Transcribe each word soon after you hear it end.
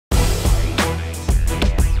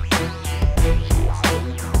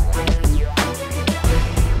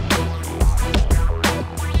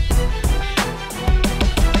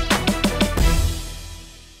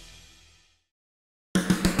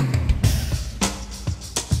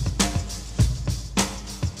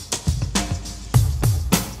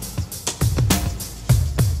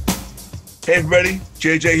Hey everybody,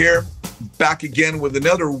 JJ here, back again with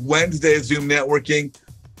another Wednesday of Zoom networking.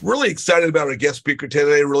 Really excited about our guest speaker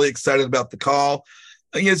today, really excited about the call.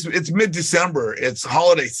 It's mid-December, it's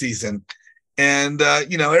holiday season, and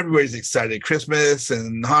everybody's excited. Christmas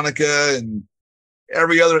and Hanukkah and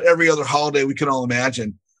every other holiday we can all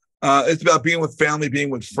imagine. It's about being with family, being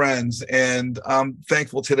with friends, and I'm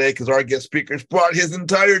thankful today because our guest speakers brought his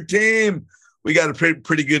entire team. We got a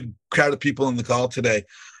pretty good crowd of people on the call today.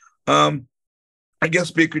 Our guest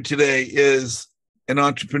speaker today is an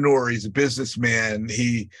entrepreneur. He's a businessman.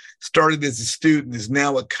 He started as a student, is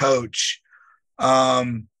now a coach.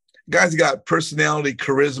 Guy's got personality,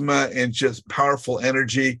 charisma, and just powerful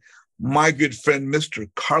energy. My good friend, Mr.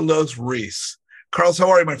 Carlos Ruiz. Carlos,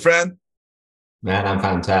 how are you, my friend? Man, I'm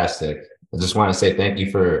fantastic. I just want to say thank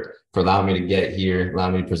you for allowing me to get here,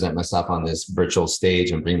 allowing me to present myself on this virtual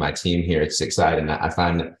stage and bring my team here. It's exciting. I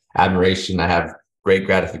find admiration. I have great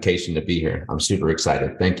gratification to be here. I'm super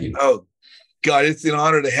excited. Thank you. Oh, God, it's an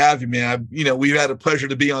honor to have you, man. We've had a pleasure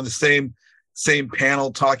to be on the same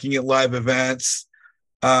panel, talking at live events,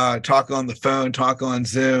 talk on the phone, talk on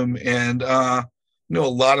Zoom, and a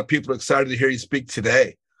lot of people are excited to hear you speak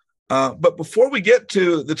today. But before we get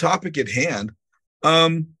to the topic at hand,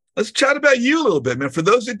 let's chat about you a little bit, man. For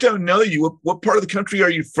those that don't know you, what part of the country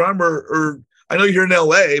are you from? Or I know you're in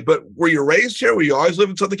LA, but were you raised here? Were you always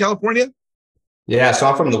live in Southern California? Yeah, so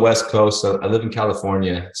I'm from the West Coast. So I live in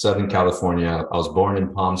California, Southern California. I was born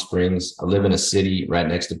in Palm Springs. I live in a city right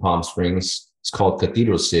next to Palm Springs. It's called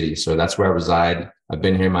Cathedral City. So that's where I reside. I've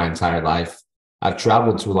been here my entire life. I've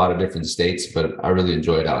traveled to a lot of different states, but I really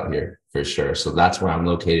enjoy it out here for sure. So that's where I'm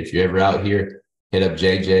located. If you're ever out here, hit up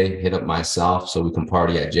JJ, hit up myself so we can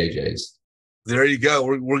party at JJ's. There you go.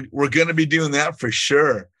 We're going to be doing that for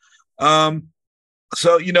sure.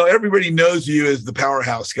 So, everybody knows you as the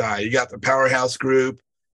powerhouse guy. You got the powerhouse group.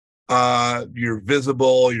 You're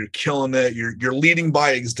visible. You're killing it. You're leading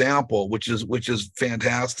by example, which is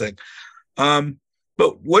fantastic.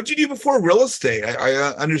 But what'd you do before real estate?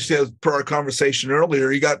 I understand per our conversation earlier,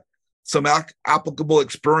 you got some applicable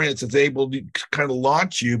experience that's able to kind of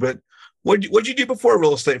launch you. But what'd you do before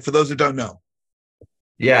real estate? For those that don't know.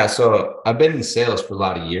 Yeah, so I've been in sales for a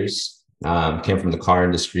lot of years. Came from the car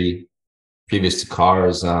industry. Previous to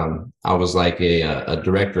cars, I was like a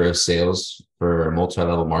director of sales for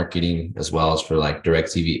multi-level marketing, as well as for like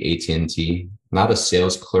DirecTV, AT&T. Not a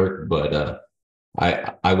sales clerk, but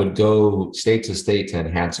I would go state to state to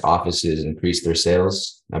enhance offices, increase their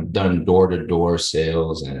sales. I've done door-to-door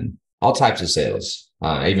sales and all types of sales.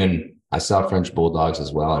 Even I sell French bulldogs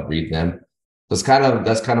as well. I breed them. That's kind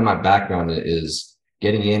of my background, is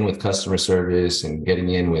getting in with customer service and getting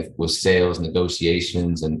in with sales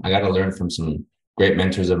negotiations. And I got to learn from some great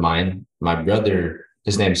mentors of mine. My brother,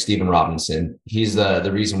 his name is Stephen Robinson. He's the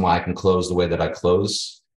reason why I can close the way that I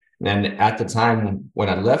close. And at the time when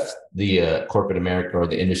I left the corporate America or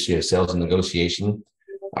the industry of sales and negotiation,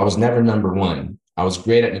 I was never number one. I was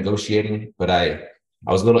great at negotiating, but I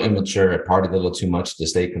was a little immature. I partied a little too much to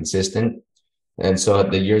stay consistent. And so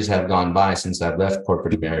the years have gone by since I've left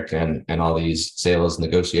corporate America and all these sales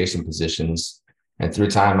negotiation positions. And through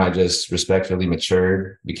time, I just respectfully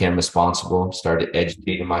matured, became responsible, started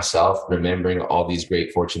educating myself, remembering all these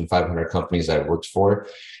great Fortune 500 companies I worked for.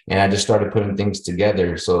 And I just started putting things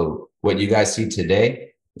together. So what you guys see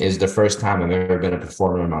today is the first time I've ever been a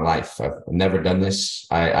performer in my life. I've never done this.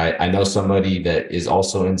 I know somebody that is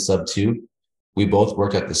also in sub 2. We both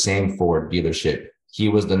work at the same Ford dealership. He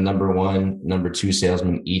was the number 1, number 2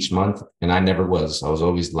 salesman each month, and I never was. I was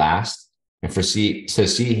always last. And to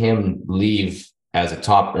see him leave as a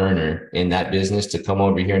top earner in that business to come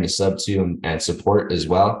over here into sub 2 and support as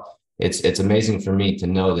well, it's amazing for me to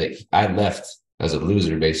know that I left as a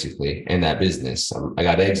loser basically in that business. I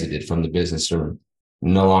got exited from the business from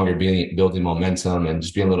no longer building momentum and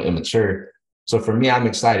just being a little immature. So for me, I'm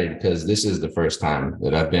excited because this is the first time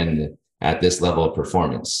that I've been at this level of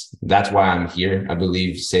performance. That's why I'm here. I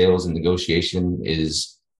believe sales and negotiation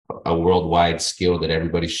is a worldwide skill that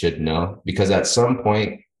everybody should know, because at some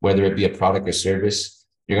point, whether it be a product or service,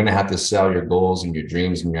 you're going to have to sell your goals and your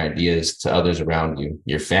dreams and your ideas to others around you,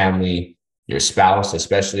 your family, your spouse,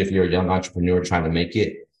 especially if you're a young entrepreneur trying to make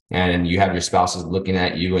it and you have your spouses looking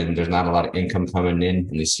at you and there's not a lot of income coming in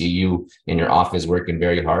and they see you in your office working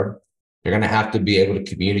very hard. You're going to have to be able to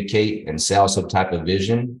communicate and sell some type of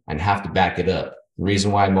vision and have to back it up. The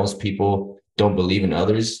reason why most people don't believe in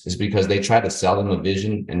others is because they try to sell them a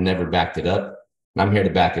vision and never backed it up. And I'm here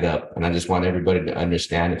to back it up. And I just want everybody to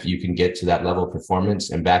understand, if you can get to that level of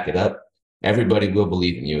performance and back it up, everybody will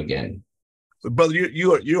believe in you again. Brother,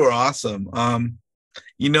 you are awesome.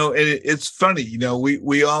 It's funny,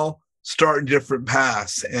 we all start in different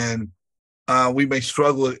paths, and we may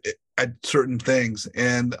struggle at certain things.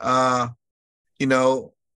 And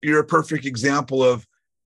you're a perfect example of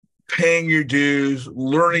paying your dues,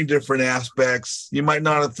 learning different aspects. You might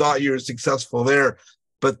not have thought you were successful there,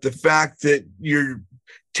 but the fact that you're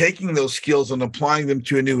taking those skills and applying them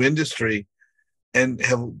to a new industry and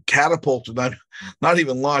have catapulted, not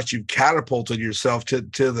even launched, you've catapulted yourself to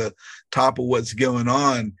the top of what's going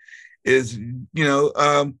on, is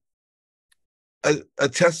a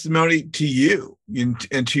testimony to you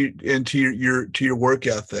and to your work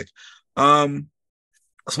ethic.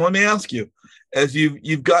 So let me ask you, as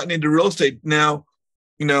you've gotten into real estate now,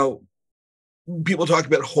 people talk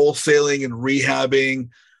about wholesaling and rehabbing.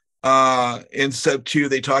 In step 2,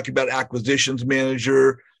 they talk about acquisitions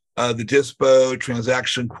manager, the dispo,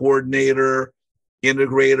 transaction coordinator,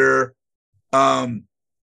 integrator.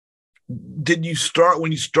 Did you start,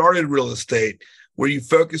 when you started real estate, were you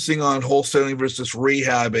focusing on wholesaling versus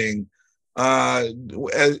rehabbing? As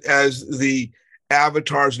the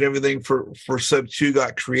avatars and everything for sub 2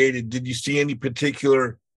 got created, did you see any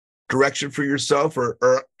particular direction for yourself, or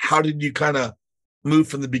how did you kind of move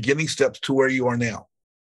from the beginning steps to where you are now?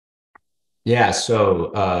 Yeah,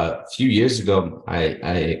 so a few years ago,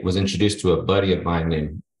 I was introduced to a buddy of mine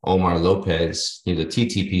named Omar Lopez. He was a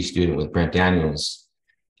TTP student with Brent Daniels.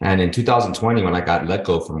 And in 2020, when I got let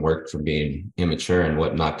go from work for being immature and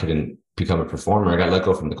whatnot, couldn't become a performer, I got let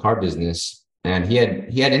go from the car business. And he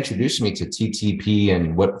had introduced me to TTP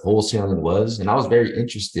and what wholesaling was. And I was very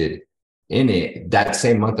interested in it. That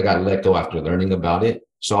same month, I got let go after learning about it.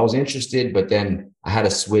 So I was interested, but then I had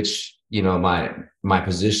to switch, my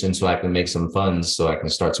position so I can make some funds so I can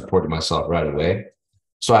start supporting myself right away.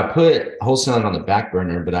 So I put wholesaling on the back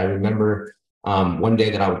burner, but I remember one day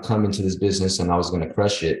that I would come into this business and I was going to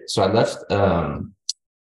crush it. So I left.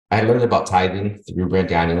 I learned about tithing through Brent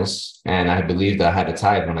Daniels, and I believed that I had to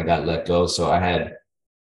tithe when I got let go. So I had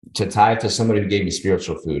to tithe to somebody who gave me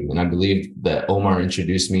spiritual food. And I believed that Omar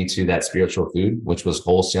introduced me to that spiritual food, which was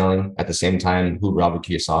wholesaling, at the same time, who Robert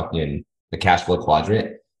Kiyosaki and the cash flow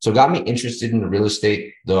quadrant. So it got me interested in real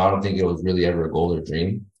estate, though I don't think it was really ever a goal or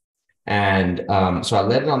dream. And so I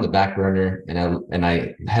let it on the back burner, and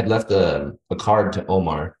I had left a card to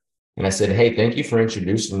Omar. And I said, hey, thank you for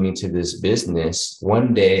introducing me to this business.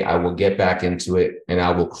 One day I will get back into it and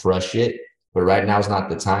I will crush it. But right now is not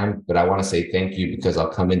the time. But I want to say thank you because I'll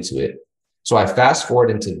come into it. So I fast forward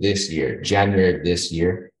into this year, January of this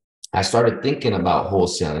year. I started thinking about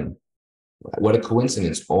wholesaling. What a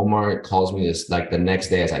coincidence. Omar calls me this like the next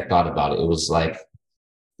day as I thought about it. It was like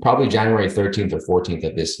probably January 13th or 14th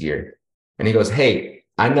of this year. And he goes, hey,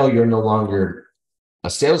 I know you're no longer a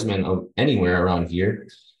salesman anywhere around here.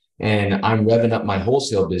 And I'm revving up my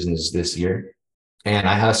wholesale business this year. And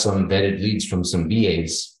I have some vetted leads from some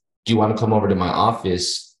VAs. Do you want to come over to my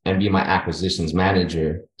office and be my acquisitions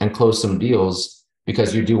manager and close some deals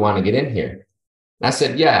because you do want to get in here? And I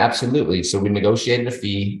said, yeah, absolutely. So we negotiated a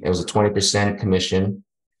fee. It was a 20% commission.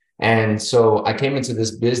 And so I came into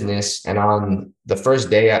this business, and on the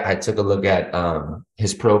first day, I took a look at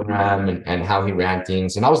his program and how he ran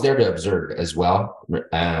things. And I was there to observe as well.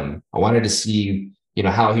 I wanted to see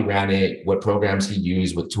how he ran it, what programs he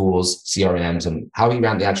used, what tools, CRMs, and how he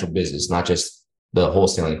ran the actual business, not just the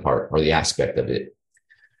wholesaling part or the aspect of it.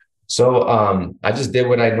 So I just did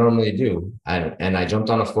what I normally do. And I jumped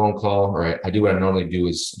on a phone call, or I do what I normally do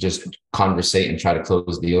is just conversate and try to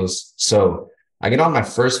close deals. So I get on my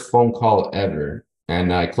first phone call ever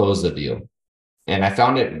and I close the deal. And I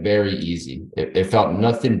found it very easy. It felt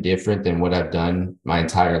nothing different than what I've done my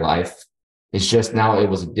entire life. It's just now it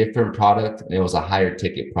was a different product and it was a higher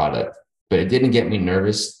ticket product, but it didn't get me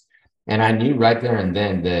nervous. And I knew right there and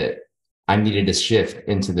then that I needed to shift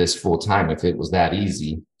into this full time if it was that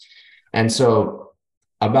easy. And so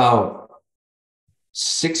about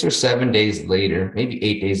 6 or 7 days later, maybe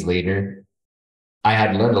 8 days later, I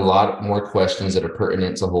had learned a lot more questions that are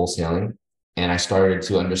pertinent to wholesaling. And I started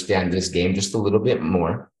to understand this game just a little bit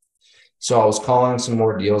more. So I was calling some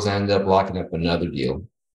more deals. I ended up locking up another deal.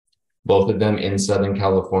 Both of them in Southern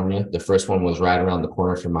California. The first one was right around the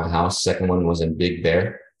corner from my house. Second one was in Big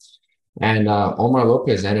Bear. And Omar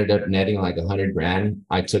Lopez ended up netting like 100 grand.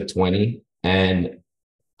 I took 20. And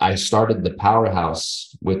I started the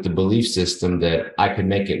powerhouse with the belief system that I could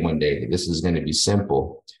make it one day. This is going to be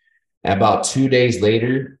simple. About 2 days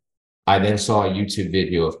later, I then saw a YouTube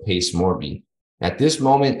video of Pace Morby. At this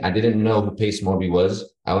moment, I didn't know who Pace Morby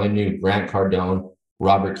was. I only knew Grant Cardone,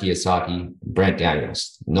 Robert Kiyosaki, Brent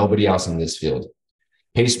Daniels, nobody else in this field.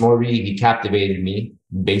 Pace Morby, he captivated me,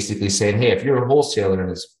 basically saying, hey, if you're a wholesaler and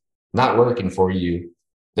it's not working for you,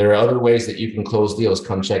 There are other ways that you can close deals.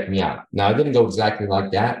 Come check me out. Now, I didn't go exactly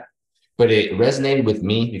like that, but it resonated with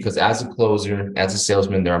me because as a closer, as a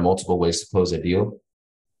salesman, there are multiple ways to close a deal.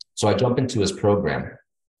 So I jumped into his program.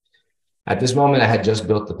 At this moment, I had just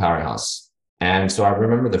built the powerhouse. And so I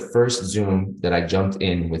remember the first Zoom that I jumped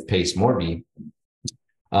in with Pace Morby.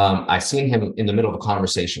 I seen him in the middle of a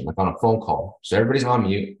conversation, like on a phone call. So everybody's on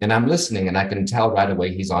mute and I'm listening and I can tell right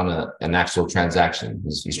away he's on an actual transaction.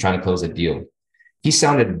 He's trying to close a deal. He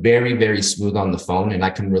sounded very, very smooth on the phone and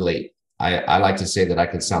I can relate. I like to say that I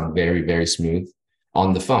could sound very, very smooth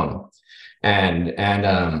on the phone. And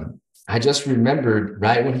I just remembered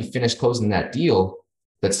right when he finished closing that deal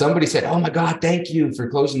that somebody said, "Oh my God, thank you for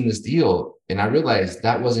closing this deal." And I realized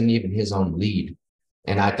that wasn't even his own lead.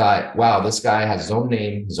 And I thought, wow, this guy has his own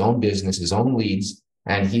name, his own business, his own leads,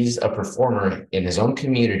 and he's a performer in his own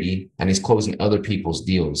community and he's closing other people's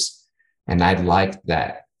deals. And I liked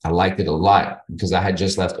that. I liked it a lot because I had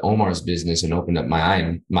just left Omar's business and opened up my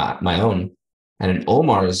own. And in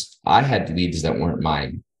Omar's, I had leads that weren't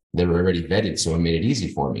mine. They were already vetted, so it made it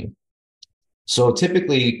easy for me. So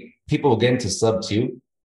typically people will get into sub two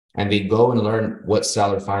and they go and learn what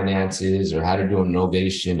seller finance is or how to do an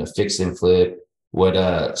novation, a fix and flip, what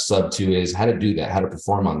a sub two is, how to do that, how to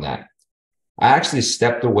perform on that. I actually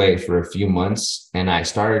stepped away for a few months and I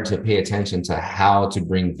started to pay attention to how to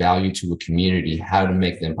bring value to a community, how to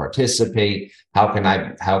make them participate. How can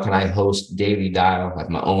I host daily dial, like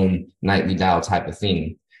my own nightly dial type of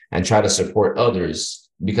thing, and try to support others?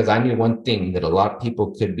 Because I knew one thing, that a lot of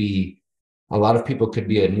people could be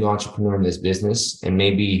a new entrepreneur in this business and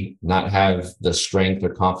maybe not have the strength or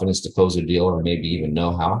confidence to close a deal or maybe even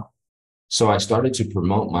know how. So I started to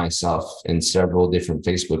promote myself in several different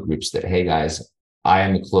Facebook groups that, hey guys, I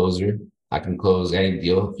am a closer. I can close any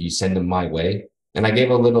deal if you send them my way. And I gave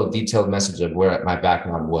a little detailed message of where my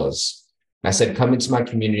background was. And I said, come into my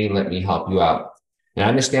community and let me help you out. And I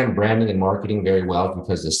understand branding and marketing very well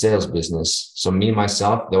because the sales business. So me,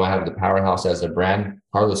 myself, though I have the powerhouse as a brand,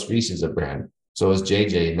 Carlos Ruiz is a brand. So is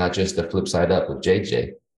JJ, not just the flip side up with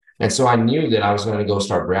JJ. And so I knew that I was going to go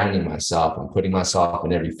start branding myself and putting myself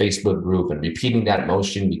in every Facebook group and repeating that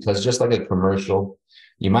motion, because just like a commercial,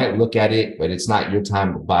 you might look at it, but it's not your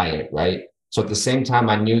time to buy it, right? So at the same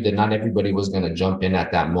time, I knew that not everybody was going to jump in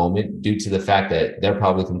at that moment due to the fact that they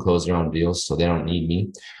probably can close their own deals, so they don't need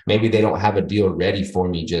me. Maybe they don't have a deal ready for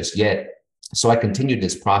me just yet. So I continued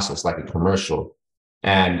this process like a commercial,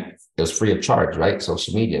 and it was free of charge, right?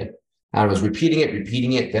 Social media. I was repeating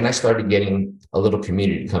it. Then I started getting a little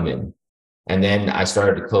community come in. And then I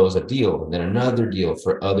started to close a deal, and then another deal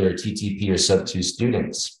for other TTP or sub two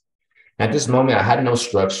students. At this moment, I had no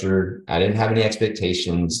structure. I didn't have any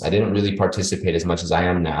expectations. I didn't really participate as much as I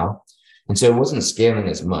am now. And so it wasn't scaling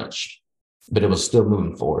as much, but it was still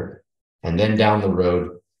moving forward. And then down the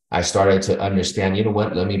road, I started to understand, you know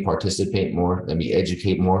what, let me participate more. Let me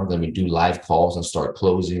educate more. Let me do live calls and start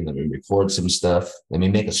closing. Let me record some stuff. Let me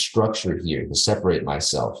make a structure here to separate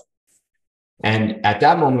myself. And at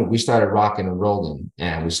that moment, we started rocking and rolling,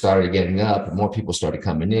 and we started getting up, and more people started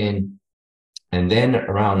coming in. And then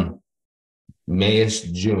around May-ish,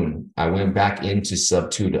 June, I went back into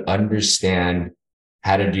sub two to understand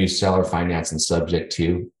how to do seller finance and subject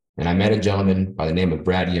to. And I met a gentleman by the name of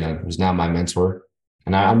Brad Young, who's now my mentor.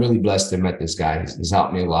 And I'm really blessed to have met this guy. He's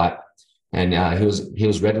helped me a lot. And he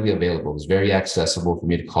was readily available. It was very accessible for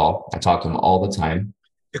me to call. I talked to him all the time.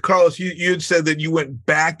 Carlos, you had said that you went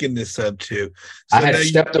back in this sub two. So I had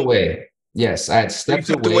stepped away. Yes, I had stepped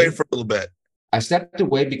away for a little bit. I stepped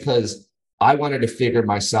away because I wanted to figure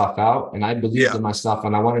myself out, and I believed in myself,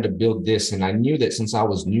 and I wanted to build this. And I knew that since I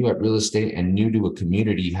was new at real estate and new to a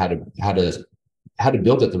community, how to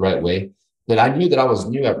build it the right way, that I knew that I was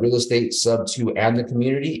new at real estate, sub two, and the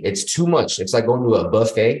community. It's too much. It's like going to a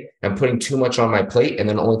buffet and putting too much on my plate and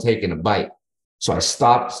then only taking a bite. So I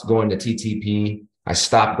stopped going to TTP. I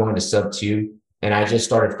stopped going to sub two, and I just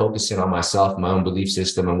started focusing on myself, my own belief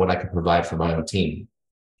system, and what I could provide for my own team.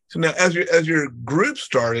 So now, as your group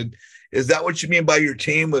started, is that what you mean by your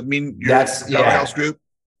team? Your powerhouse group?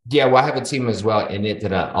 Yeah, well, I have a team as well in it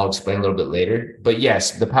that I'll explain a little bit later. But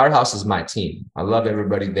yes, the powerhouse is my team. I love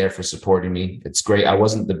everybody there for supporting me. It's great. I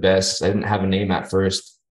wasn't the best. I didn't have a name at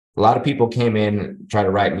first. A lot of people came in, tried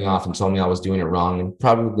to write me off and told me I was doing it wrong. And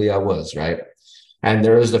probably I was, right? And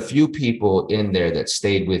there was a few people in there that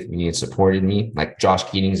stayed with me and supported me, like Josh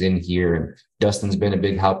Keating's in here, and Dustin's been a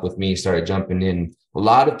big help with me, started jumping in. A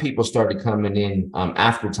lot of people started coming in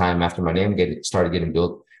after my name started getting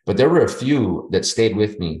built. But there were a few that stayed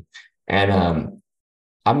with me. And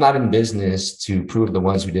I'm not in business to prove the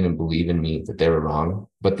ones who didn't believe in me that they were wrong,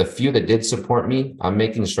 but the few that did support me, I'm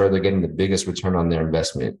making sure they're getting the biggest return on their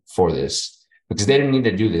investment for this, because they didn't need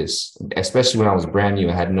to do this, especially when I was brand new.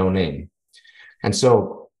 I had no name. And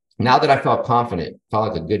so now that I felt confident,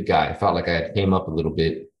 felt like a good guy, felt like I came up a little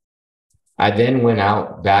bit, I then went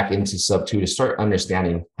out back into sub two to start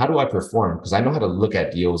understanding, how do I perform? Because I know how to look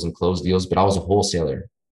at deals and close deals, but I was a wholesaler.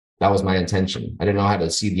 That was my intention. I didn't know how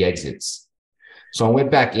to see the exits. So I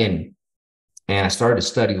went back in and I started to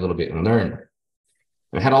study a little bit and learn.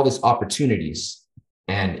 And I had all these opportunities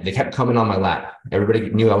and they kept coming on my lap. Everybody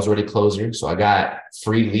knew I was already a closer. So I got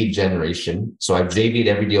free lead generation. So I JV'd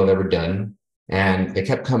every deal I've ever done and they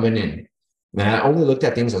kept coming in. And I only looked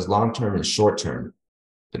at things as long-term and short-term.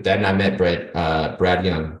 But then I met Brad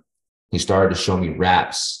Young. He started to show me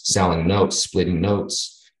raps, selling notes, splitting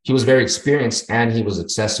notes. He was very experienced and he was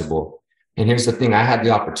accessible. And here's the thing, I had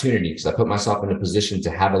the opportunity because I put myself in a position to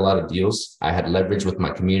have a lot of deals. I had leverage with my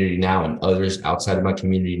community now, and others outside of my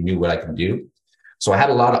community knew what I could do. So I had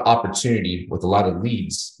a lot of opportunity with a lot of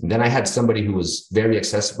leads. And then I had somebody who was very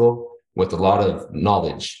accessible with a lot of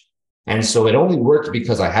knowledge. And so it only worked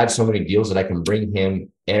because I had so many deals that I can bring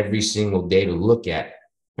him every single day to look at.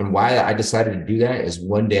 And why I decided to do that is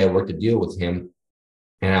one day I worked a deal with him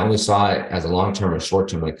and I only saw it as a long-term or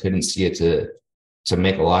short-term. I couldn't see it to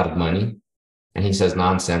make a lot of money. And he says,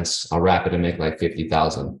 nonsense, I'll wrap it and make like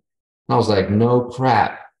 50,000. And I was like, no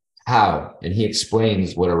crap. How? And he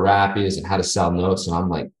explains what a wrap is and how to sell notes. And I'm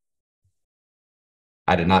like,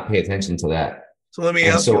 I did not pay attention to that. So let me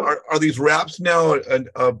ask you, are these wraps now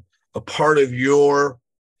a part of your?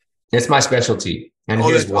 It's my specialty. And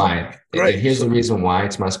here's why. Great. Here's the reason why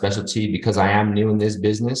it's my specialty, because I am new in this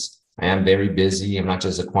business. I am very busy. I'm not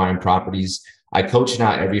just acquiring properties. I coach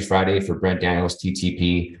now every Friday for Brent Daniels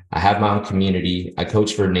TTP. I have my own community. I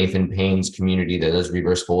coach for Nathan Payne's community that does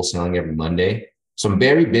reverse wholesaling every Monday. So I'm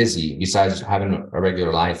very busy besides having a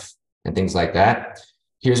regular life and things like that.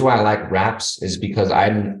 Here's why I like wraps is because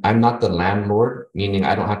I'm not the landlord, meaning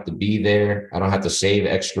I don't have to be there. I don't have to save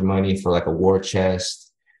extra money for like a war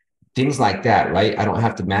chest, things like that, right? I don't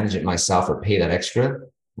have to manage it myself or pay that extra.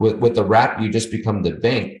 With the wrap, you just become the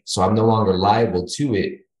bank. So I'm no longer liable to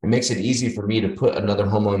it. It makes it easy for me to put another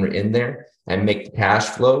homeowner in there and make the cash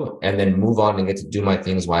flow and then move on and get to do my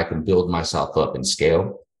things while I can build myself up and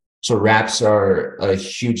scale. So wraps are a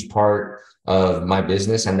huge part of my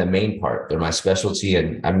business and the main part. They're my specialty.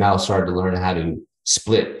 And I'm now starting to learn how to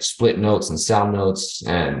split notes and sell notes.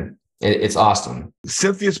 And it's awesome.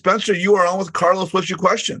 Cynthia Spencer, you are on with Carlos. What's your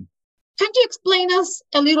question? Can you explain us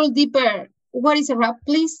a little deeper? What is a wrap,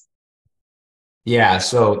 please? Yeah.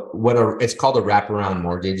 So it's called a wraparound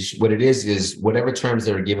mortgage. What it is whatever terms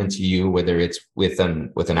that are given to you, whether it's with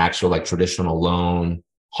an actual like traditional loan,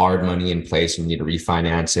 hard money in place, you need to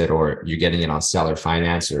refinance it, or you're getting it on seller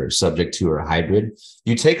finance or subject to or hybrid.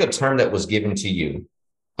 You take a term that was given to you,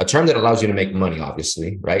 a term that allows you to make money,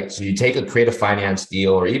 obviously, right? So you create a finance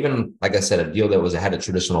deal, or even, like I said, a deal that had a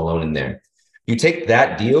traditional loan in there. You take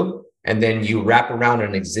that deal and then you wrap around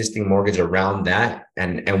an existing mortgage around that.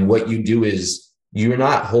 And what you do is you're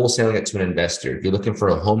not wholesaling it to an investor. You're looking for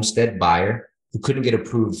a homestead buyer who couldn't get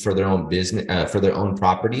approved for their own business, for their own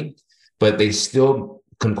property, but they still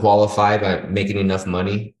can qualify by making enough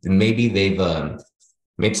money. Maybe they've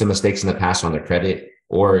made some mistakes in the past on their credit,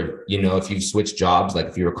 or, if you've switched jobs, like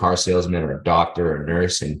if you're a car salesman or a doctor or a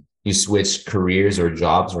nurse and you switch careers or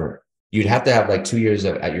jobs, or you'd have to have like 2 years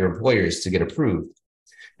at your employers to get approved.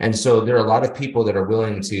 And so there are a lot of people that are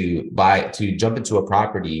willing to jump into a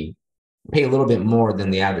property, pay a little bit more than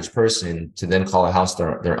the average person to then call a house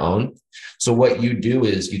their own. So what you do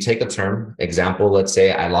is you take a term, example, let's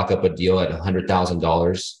say I lock up a deal at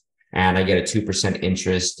 $100,000 and I get a 2%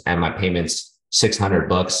 interest and my payment's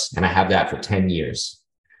 $600 and I have that for 10 years.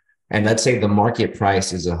 And let's say the market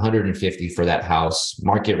price is 150 for that house.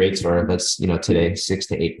 Market rates are, today 6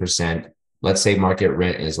 to 8%. Let's say market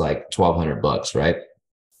rent is like $1,200, right?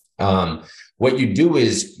 What you do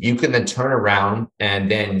is you can then turn around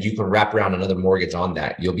and then you can wrap around another mortgage on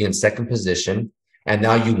that. You'll be in second position. And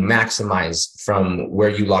now you maximize from where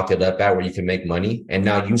you locked it up at, where you can make money. And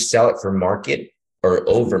now you sell it for market or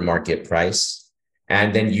over market price.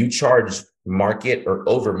 And then you charge market or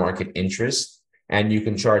over market interest. And you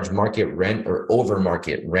can charge market rent or over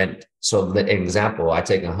market rent. So the example, I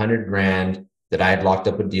take $100,000 that I had locked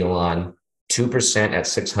up a deal on, 2% at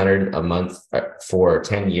 $600 a month for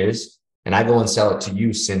 10 years. And I go and sell it to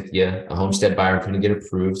you, Cynthia, a homestead buyer who couldn't get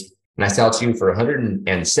approved. And I sell it to you for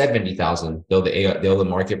 $170,000, though the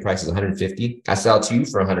market price is $150,000. I sell it to you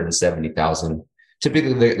for $170,000.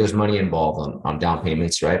 Typically, there's money involved on down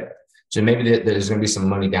payments, right? So maybe there's going to be some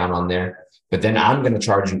money down on there, but then I'm going to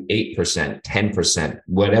charge you 8%, 10%,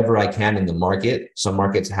 whatever I can in the market. Some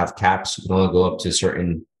markets have caps. You can only go up to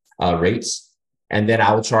certain rates. And then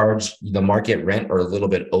I'll charge the market rent or a little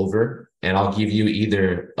bit over, and I'll give you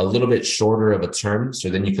either a little bit shorter of a term. So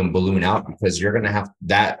then you can balloon out, because you're going to have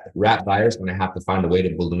that wrap buyer is going to have to find a way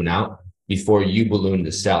to balloon out before you balloon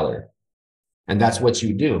the seller. And that's what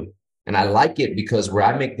you do. And I like it because where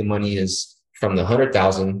I make the money is from the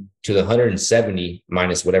 100,000 to the 170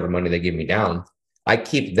 minus whatever money they give me down. I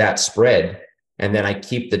keep that spread, and then I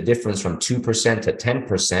keep the difference from 2% to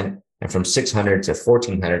 10%, and from 600 to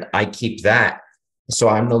 1,400. I keep that. So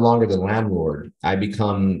I'm no longer the landlord. I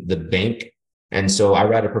become the bank. And so I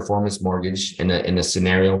write a performance mortgage in a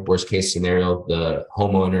scenario, worst case scenario, the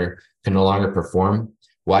homeowner can no longer perform.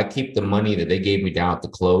 Well, I keep the money that they gave me down at the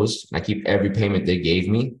close. I keep every payment they gave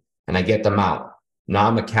me, and I get them out. Now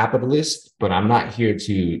I'm a capitalist, but I'm not here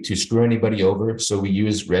to screw anybody over. So we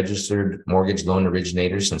use registered mortgage loan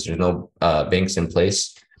originators since there's no banks in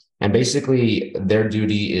place. And basically their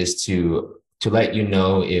duty is to let you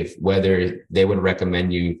know if whether they would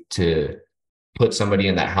recommend you to put somebody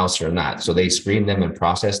in that house or not. So they screen them and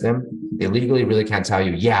process them. They legally really can't tell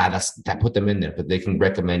you, yeah, that put them in there, but they can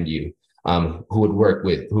recommend you who would work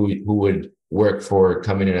with, who would work for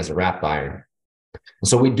coming in as a wrap buyer.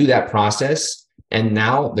 So we do that process. And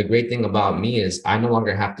now the great thing about me is I no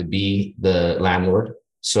longer have to be the landlord.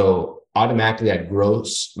 So automatically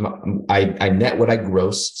I net what I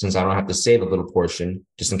gross, since I don't have to save a little portion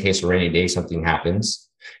just in case a rainy day something happens.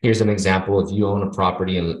 Here's an example. If you own a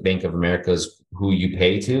property and Bank of America's who you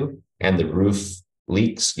pay to, and the roof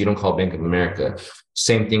leaks, you don't call Bank of America.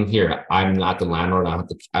 Same thing here. I'm not the landlord.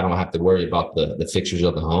 I don't have to worry about the fixtures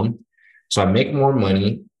of the home. So I make more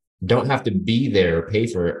money, don't have to be there or pay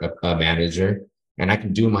for a manager, and I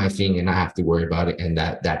can do my thing and not have to worry about it. And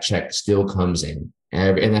that check still comes in.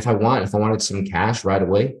 And if I wanted some cash right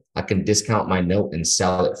away, I can discount my note and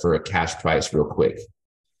sell it for a cash price real quick.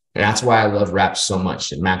 And that's why I love wraps so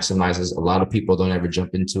much. It maximizes. A lot of people don't ever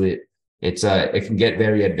jump into it. It can get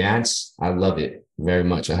very advanced. I love it very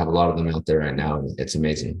much. I have a lot of them out there right now, and it's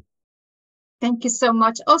amazing. Thank you so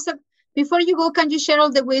much. Also, before you go, can you share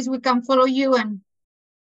all the ways we can follow you? And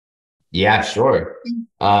yeah, sure.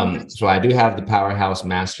 So I do have the Powerhouse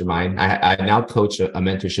Mastermind. I now coach a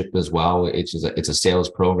mentorship as well. It's a sales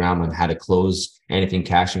program on how to close anything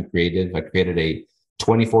cash and creative. I created a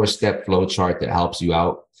 24-step flow chart that helps you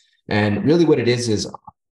out. And really what it is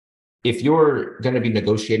if you're going to be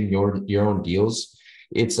negotiating your own deals,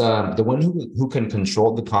 it's the one who can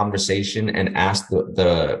control the conversation and ask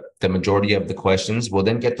the majority of the questions will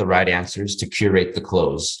then get the right answers to curate the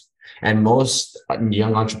close. And most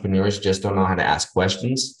young entrepreneurs just don't know how to ask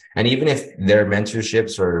questions. And even if their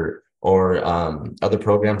mentorships or other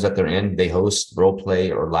programs that they're in, they host role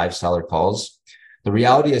play or live seller calls. The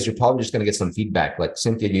reality is you're probably just going to get some feedback like,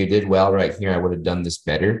 Cynthia, you did well right here. I would have done this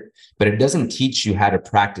better. But it doesn't teach you how to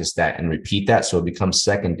practice that and repeat that. So it becomes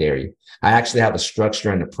secondary. I actually have a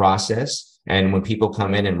structure and a process. And when people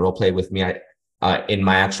come in and role play with me, in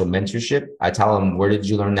my actual mentorship, I tell them, where did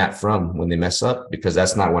you learn that from when they mess up? Because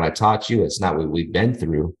that's not what I taught you. It's not what we've been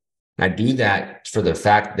through. And I do that for the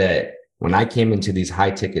fact that when I came into these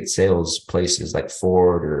high ticket sales places like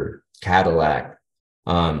Ford or Cadillac,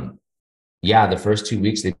 the first 2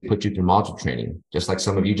 weeks, they put you through module training, just like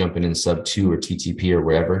some of you jumping in sub 2 or TTP or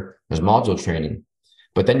wherever. There's module training.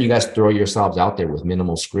 But then you guys throw yourselves out there with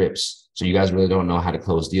minimal scripts. So you guys really don't know how to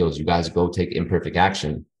close deals. You guys go take imperfect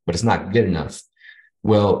action, but it's not good enough.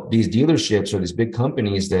 Well, these dealerships or these big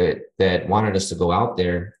companies that wanted us to go out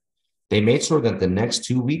there, they made sure that the next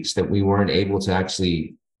 2 weeks that we weren't able to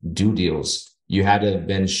actually do deals. You had to have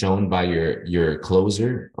been shown by your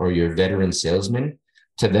closer or your veteran salesman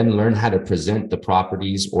to then learn how to present the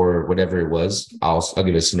properties or whatever it was. I'll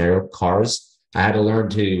give a scenario, cars. I had to learn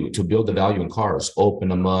to build the value in cars, open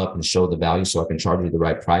them up and show the value so I can charge you the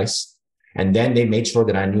right price. And then they made sure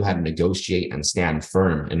that I knew how to negotiate and stand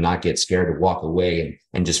firm and not get scared to walk away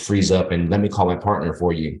and just freeze up and let me call my partner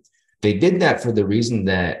for you. They did that for the reason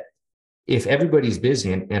that if everybody's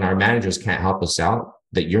busy and our managers can't help us out,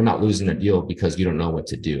 that you're not losing a deal because you don't know what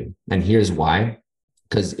to do. And here's why.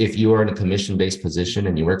 Because if you are in a commission-based position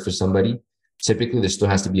and you work for somebody, typically there still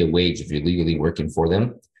has to be a wage if you're legally working for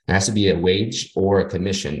them. There has to be a wage or a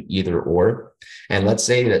commission, either or. And let's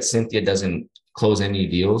say that Cynthia doesn't close any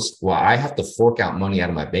deals. Well, I have to fork out money out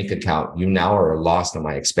of my bank account. You now are lost on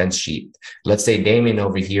my expense sheet. Let's say Damien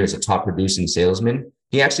over here is a top producing salesman.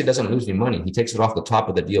 He actually doesn't lose me money. He takes it off the top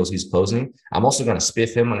of the deals he's closing. I'm also going to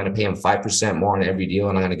spiff him. I'm going to pay him 5% more on every deal,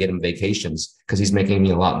 and I'm going to get him vacations because he's making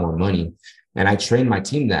me a lot more money. And I train my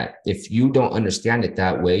team that if you don't understand it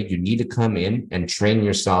that way, you need to come in and train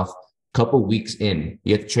yourself a couple weeks in.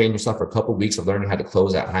 You have to train yourself for a couple of weeks of learning how to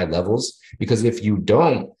close at high levels. Because if you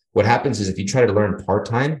don't, what happens is if you try to learn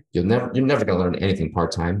part-time, you're never going to learn anything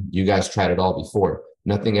part-time. You guys tried it all before.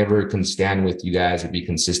 Nothing ever can stand with you guys or be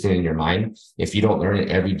consistent in your mind if you don't learn it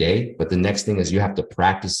every day. But the next thing is you have to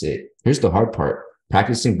practice it. Here's the hard part.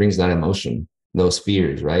 Practicing brings that emotion, those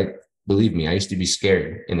fears, right? Believe me, I used to be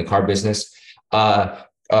scared in the car business.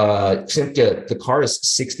 Cynthia, the car is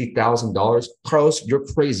 $60,000. Carlos, you're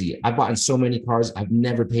crazy. I bought in so many cars. I've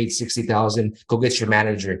never paid $60,000. Go get your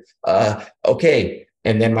manager. Okay.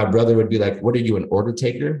 And then my brother would be like, what are you, an order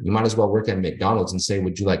taker? You might as well work at McDonald's and say,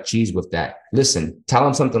 would you like cheese with that? Listen, tell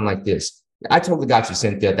him something like this. I totally got you,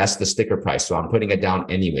 Cynthia. That's the sticker price. So I'm putting it down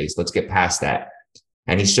anyways. Let's get past that.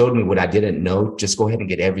 And he showed me what I didn't know. Just go ahead and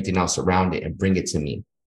get everything else around it and bring it to me.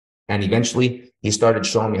 And eventually he started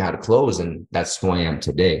showing me how to close. And that's who I am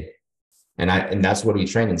today. And that's what we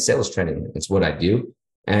train in sales training. It's what I do.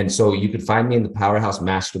 And so you can find me in the Powerhouse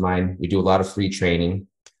Mastermind. We do a lot of free training.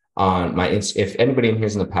 On my, if anybody in here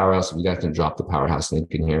is in the Powerhouse, you guys can drop the Powerhouse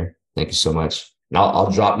link in here. Thank you so much. And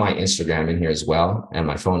I'll drop my Instagram in here as well and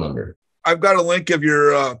my phone number. I've got a link of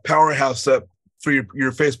your Powerhouse up for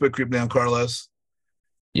your Facebook group now, Carlos.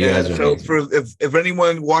 Yeah. So if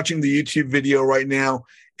anyone watching the YouTube video right now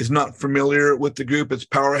is not familiar with the group, it's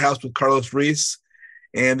Powerhouse with Carlos Ruiz.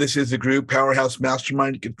 And this is the group Powerhouse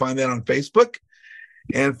Mastermind. You can find that on Facebook.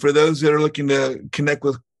 And for those that are looking to connect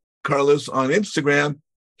with Carlos on Instagram,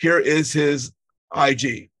 here is his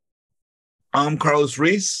IG. I'm Carlos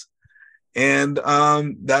Ruiz, and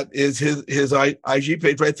that is his IG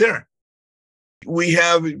page right there. We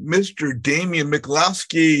have Mr. Damian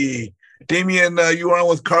Mikulowski. Damian, you are on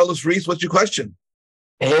with Carlos Ruiz. What's your question?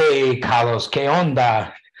 Hey, Carlos. ¿Qué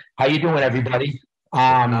onda? How you doing, everybody?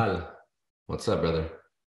 What's up, brother?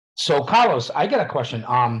 So, Carlos, I got a question.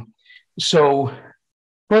 So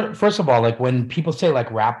first of all, like when people say like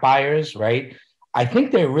wrap buyers, right? I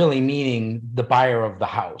think they're really meaning the buyer of the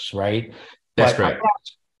house, right? That's right.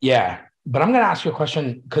 Yeah, but I'm going to ask you a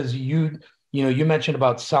question because you mentioned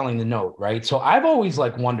about selling the note, right? So I've always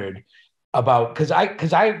like wondered about because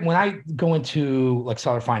I when I go into like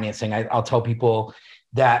seller financing, I'll tell people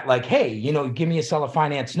that like, hey, give me a seller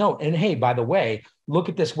finance note, and hey, by the way, look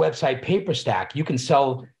at this website PaperStack. You can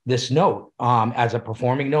sell this note as a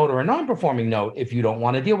performing note or a non-performing note if you don't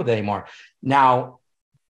want to deal with it anymore. Now,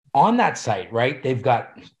 on that site, right? They've got,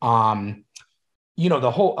 the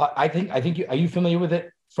whole. I think you are you familiar with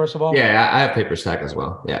it? First of all, yeah, I have PaperStack as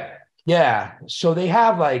well. Yeah. So they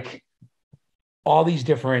have like all these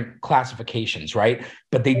different classifications, right?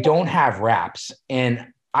 But they don't have wraps, and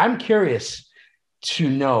I'm curious to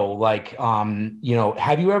know, like,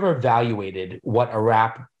 have you ever evaluated what a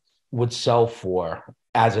wrap would sell for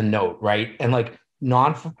as a note, right? And like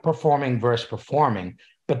non-performing versus performing.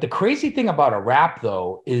 But the crazy thing about a wrap,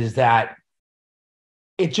 though, is that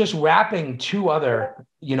it's just wrapping two other,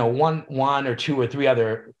 one or two or three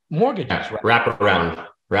other mortgages. Yeah, wrap around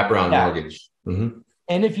mortgage. Mm-hmm.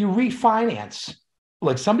 And if you refinance,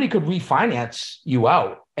 like somebody could refinance you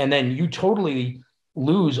out, and then you totally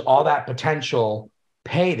lose all that potential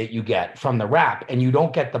pay that you get from the wrap, and you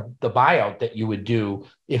don't get the buyout that you would do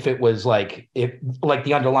if it was like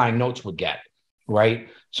the underlying notes would get, right?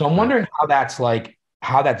 So I'm wondering how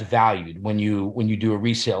that's valued when you do a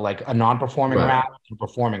resale, like a non-performing wrap and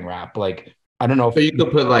performing wrap. Like, I don't know if you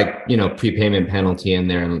could put like, prepayment penalty in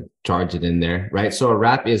there and charge it in there, right? So a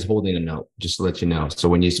wrap is holding a note, just to let you know. So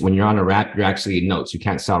when you're on a wrap, you're actually notes. You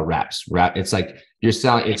can't sell wraps. It's like you're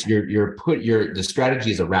selling, the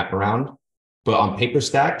strategy is a wrap around, but on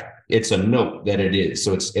PaperStack, it's a note that it is.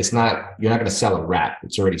 So it's not, you're not going to sell a wrap.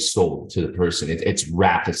 It's already sold to the person. It's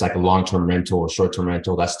wrapped. It's like a long-term rental or short-term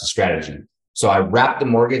rental. That's the strategy. So I wrapped the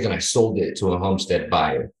mortgage and I sold it to a homestead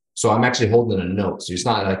buyer. So I'm actually holding a note. So it's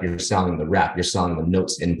not like you're selling the wrap, you're selling the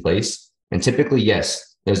notes in place. And typically,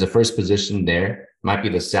 yes, there's a first position there. Might be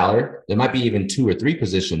the seller. There might be even 2 or 3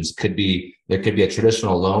 positions. There could be a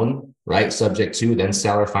traditional loan, right? Subject to, then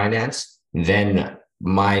seller finance, then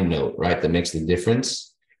my note, right? That makes the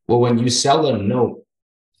difference. Well, when you sell a note,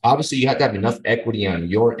 obviously you have to have enough equity on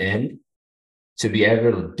your end to be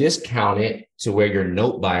able to discount it to where your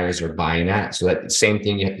note buyers are buying at. So that the same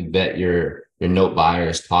thing, you have to vet your note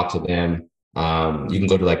buyers, talk to them. You can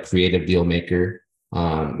go to like Creative Deal Maker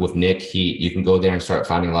with Nick. You can go there and start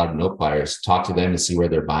finding a lot of note buyers, talk to them and see where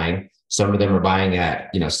they're buying. Some of them are buying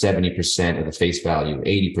at 70% of the face value,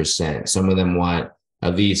 80%. Some of them want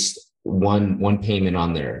at least one payment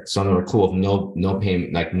on there. Some are cool with no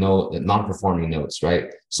payment, like no non-performing notes,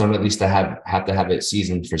 right? Some at least have to have it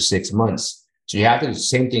seasoned for 6 months. So you have to,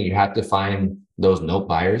 same thing, you have to find those note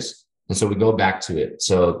buyers. And so we go back to it.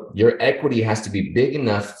 So your equity has to be big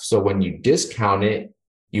enough. So when you discount it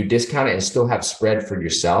and still have spread for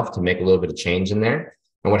yourself to make a little bit of change in there.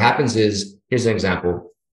 And what happens is, here's an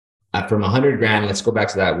example. From 100 grand, let's go back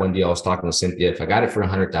to that one deal I was talking with Cynthia. If I got it for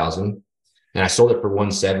 100,000 and I sold it for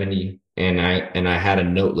 170 and I had a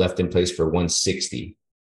note left in place for 160.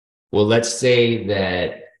 Well, let's say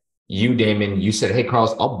that you, Damon, you said, hey,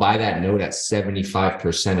 Carlos, I'll buy that note at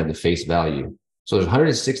 75% of the face value. So there's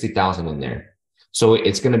 160,000 in there. So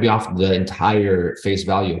it's going to be off the entire face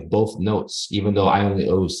value of both notes, even though I only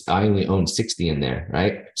own 60 in there,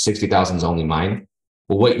 right? 60,000 is only mine.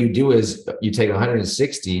 But what you do is you take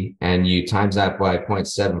 160 and you times that by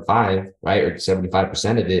 0.75, right? Or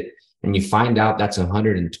 75% of it. And you find out that's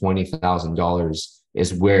 $120,000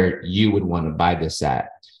 is where you would want to buy this at.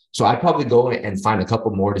 So I'd probably go and find a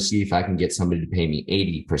couple more to see if I can get somebody to pay me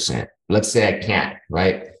 80%. Let's say I can't,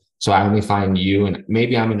 right? So I only find you, and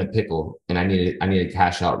maybe I'm in a pickle and I need to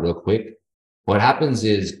cash out real quick. What happens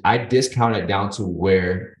is I discount it down to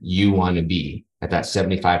where you want to be at that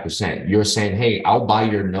 75%. You're saying, hey, I'll buy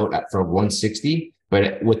your note for 160,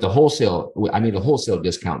 but with the wholesale, I need a wholesale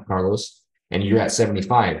discount, Carlos, and you're at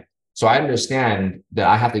 75. So I understand that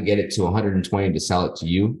I have to get it to 120 to sell it to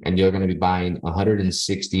you, and you're going to be buying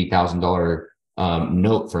 $160,000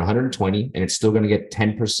 note for 120, and it's still going to get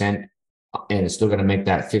 10%, and it's still going to make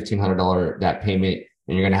that $1,500 that payment,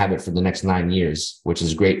 and you're going to have it for the next 9 years, which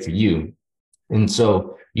is great for you. And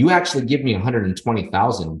so you actually give me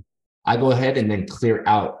 120,000. I go ahead and then clear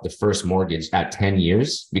out the first mortgage at 10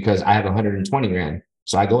 years because I have 120 grand.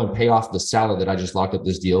 So I go and pay off the seller that I just locked up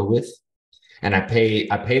this deal with. And I pay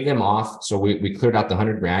them off. So we cleared out the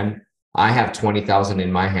 100 grand. I have 20,000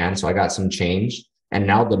 in my hand. So I got some change. And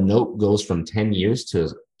now the note goes from 10 years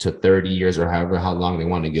to 30 years or how long they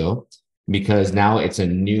want to go, because now it's a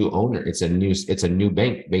new owner. It's a new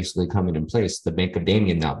bank basically coming in place. The Bank of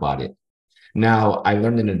Damien now bought it. Now I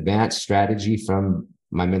learned an advanced strategy from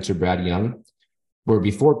my mentor, Brad Young, where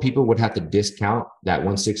before people would have to discount that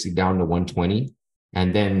 160 down to 120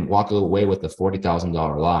 and then walk away with a $40,000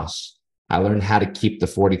 loss. I learned how to keep the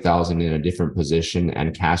 40,000 in a different position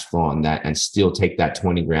and cash flow on that and still take that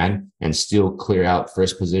 20 grand and still clear out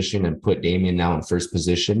first position and put Damien now in first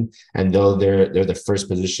position. And though they're the first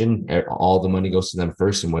position, all the money goes to them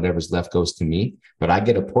first and whatever's left goes to me. But I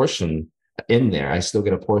get a portion in there. I still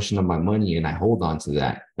get a portion of my money and I hold on to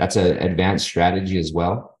that. That's an advanced strategy as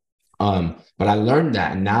well. But I learned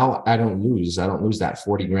that, and now I don't lose that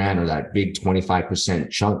 40 grand or that big 25%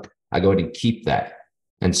 chunk. I go ahead and keep that.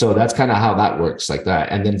 And so that's kind of how that works, like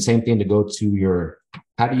that. And then same thing to go to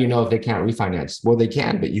how do you know if they can't refinance? Well, they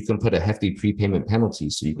can, but you can put a hefty prepayment penalty.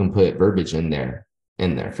 So you can put verbiage in there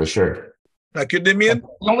for sure. Damien?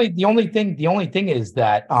 The only thing is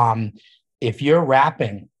that if you're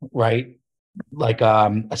wrapping, right, like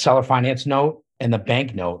a seller finance note and the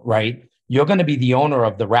bank note, right, you're going to be the owner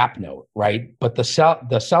of the wrap note, right? But the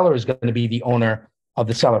seller is going to be the owner of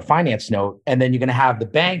the seller finance note. And then you're going to have the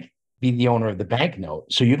bank be the owner of the bank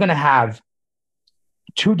note. So you're going to have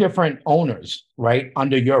two different owners, right,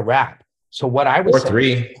 under your wrap. So what I would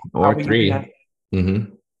say, or three.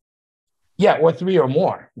 Mm-hmm. Yeah, or three or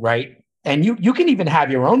more, right? And you can even have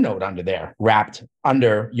your own note under there, wrapped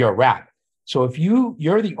under your wrap. So if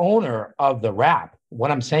you're the owner of the wrap, what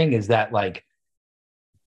I'm saying is that, like,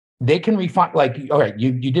 they can refund, like, all right,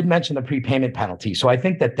 you did mention the prepayment penalty. So I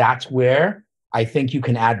think that's where I think you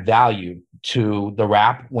can add value to the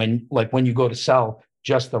wrap when you go to sell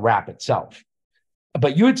just the wrap itself.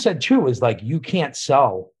 But you had said too, is like, you can't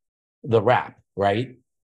sell the wrap, right?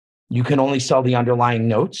 You can only sell the underlying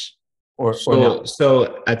notes or no?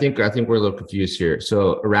 So I think we're a little confused here.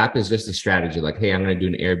 So a wrap is just a strategy, like, hey, I'm going to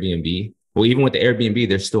do an Airbnb. Well, even with the Airbnb,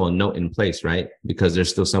 there's still a note in place, right? Because there's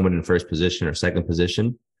still someone in first position or second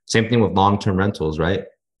position. Same thing with long-term rentals, right?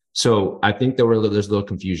 So I think there's a little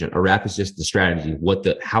confusion. A wrap is just the strategy,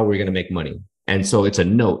 how we're going to make money. And so it's a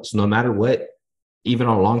note. So no matter what, even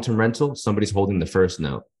on a long-term rental, somebody's holding the first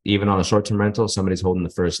note. Even on a short-term rental, somebody's holding the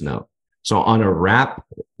first note. So on a wrap,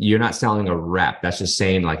 you're not selling a wrap. That's just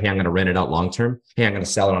saying, like, hey, I'm going to rent it out long-term. Hey, I'm going to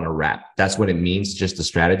sell it on a wrap. That's what it means, just the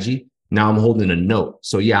strategy. Now I'm holding a note.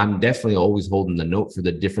 So yeah, I'm definitely always holding the note for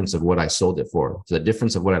the difference of what I sold it for, the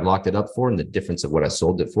difference of what I locked it up for, and the difference of what I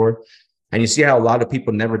sold it for. And you see how a lot of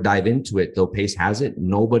people never dive into it, though Pace has it.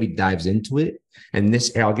 Nobody dives into it. And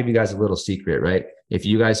I'll give you guys a little secret, right? If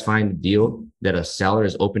you guys find a deal that a seller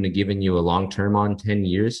is open to giving you a long-term on 10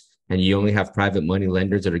 years, and you only have private money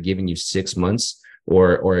lenders that are giving you 6 months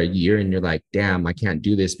or a year, and you're like, damn, I can't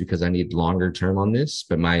do this because I need longer term on this,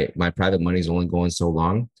 but my private money is only going so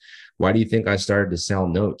long. Why do you think I started to sell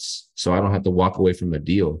notes? So I don't have to walk away from a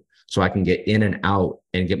deal, so I can get in and out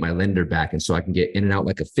and get my lender back. And so I can get in and out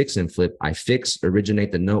like a fix and flip. I fix,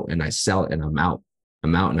 originate the note, and I sell it, and I'm out.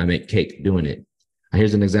 I'm out, and I make cake doing it.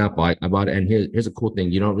 Here's an example. I bought it, and here's a cool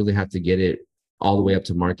thing. You don't really have to get it all the way up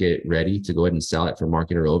to market ready to go ahead and sell it for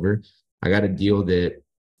market or over. I got a deal that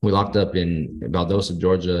we locked up in Valdosta,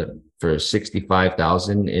 Georgia for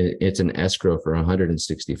 $65,000. It's an escrow for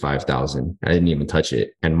 $165,000. I didn't even touch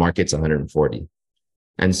it, and market's 140.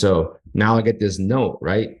 And so now I get this note,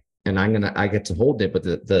 right? And I get to hold it, but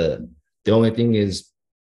the only thing is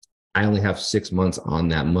I only have 6 months on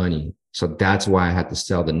that money. So that's why I had to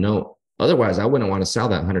sell the note. Otherwise, I wouldn't want to sell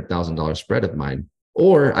that $100,000 spread of mine.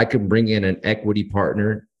 Or I could bring in an equity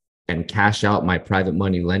partner and cash out my private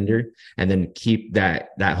money lender, and then keep that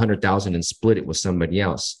 100,000 and split it with somebody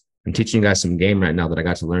else. I'm teaching you guys some game right now that I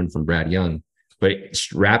got to learn from Brad Young. But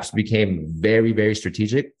wraps became very, very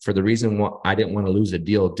strategic for the reason why I didn't want to lose a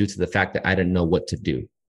deal due to the fact that I didn't know what to do.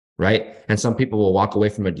 Right. And some people will walk away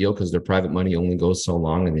from a deal because their private money only goes so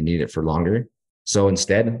long and they need it for longer. So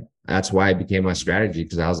instead, that's why it became my strategy,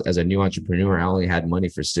 because as a new entrepreneur, I only had money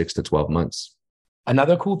for 6 to 12 months.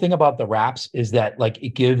 Another cool thing about the wraps is that, like, it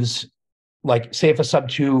gives, like, say if a sub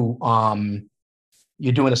two,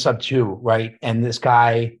 you're doing a sub two, right? And this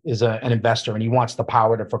guy is an investor and he wants the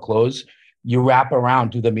power to foreclose. You wrap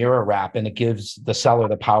around, do the mirror wrap, and it gives the seller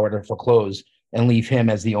the power to foreclose and leave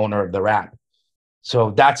him as the owner of the wrap.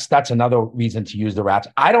 So that's another reason to use the wraps.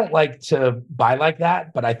 I don't like to buy like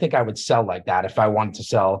that, but I think I would sell like that. If I wanted to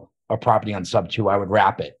sell a property on sub two, I would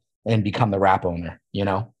wrap it and become the wrap owner, you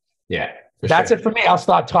know? Yeah. That's it for me. I'll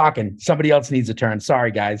stop talking. Somebody else needs a turn.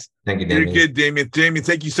 Sorry, guys. Thank you, Damien. You're good, Damien. Damien,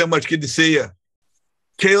 thank you so much. Good to see you.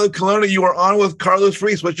 Caleb Colonna, you are on with Carlos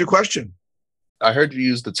Ruiz. What's your question? I heard you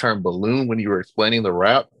use the term balloon when you were explaining the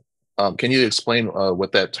wrap. Can you explain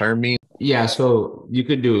what that term means? Yeah, so you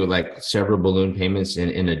could do like several balloon payments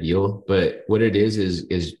in a deal, but what it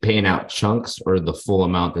is paying out chunks or the full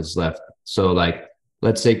amount that's left. So like,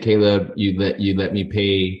 let's say, Caleb, you let me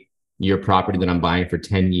pay your property that I'm buying for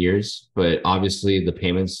 10 years, but obviously the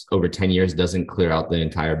payments over 10 years doesn't clear out the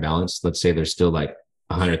entire balance. Let's say there's still like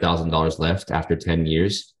 $100,000 left after 10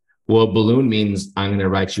 years. Well, balloon means I'm going to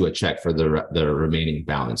write you a check for the remaining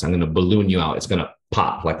balance. I'm going to balloon you out. It's going to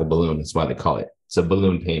pop like a balloon. That's why they call it. It's a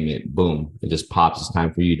balloon payment. Boom. It just pops. It's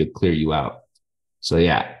time for you to clear you out. So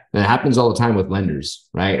yeah, and it happens all the time with lenders,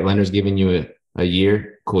 right? Lenders giving you a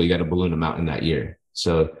year. Cool. You got a balloon amount in that year.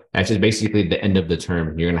 So that's just basically the end of the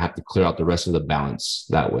term. You're going to have to clear out the rest of the balance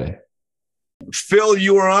that way. Phil,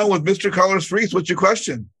 you are on with Mr. Carlos Ruiz. What's your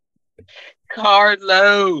question?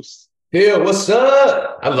 Carlos. Phil, what's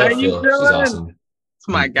up? I love How you Phil. She's doing? awesome. It's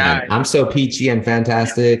my guy. I'm so peachy and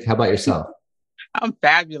fantastic. How about yourself? I'm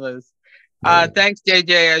fabulous. Thanks,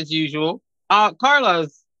 JJ, as usual.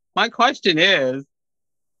 Carlos, my question is,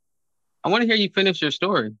 I want to hear you finish your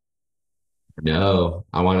story. No,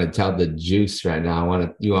 I want to tell the juice right now.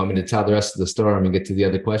 You want me to tell the rest of the story and get to the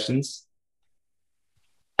other questions?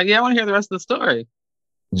 Yeah, I want to hear the rest of the story.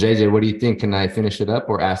 JJ, what do you think? Can I finish it up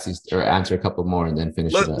or answer a couple more and then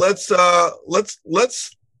finish it up?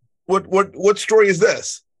 What story is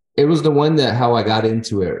this? It was the one that how I got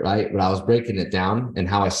into it, right? But I was breaking it down and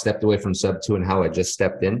how I stepped away from sub 2 and how I just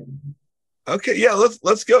stepped in. Okay, yeah,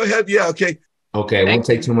 let's go ahead. Yeah, okay. Okay, it won't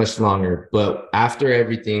take too much longer. But after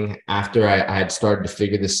everything, after I had started to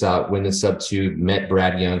figure this out, when the sub 2 met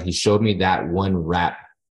Brad Young, he showed me that one wrap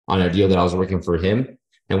on a deal that I was working for him.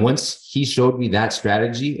 And once he showed me that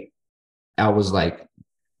strategy, I was like,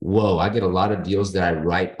 whoa, I get a lot of deals that I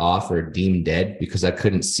write off or deem dead because I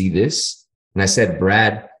couldn't see this. And I said,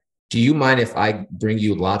 Brad, do you mind if I bring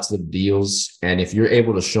you lots of deals? And if you're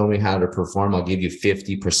able to show me how to perform, I'll give you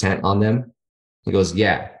 50% on them. He goes,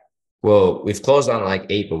 yeah. Well, we've closed on like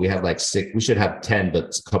 8, but we have like 6. We should have 10,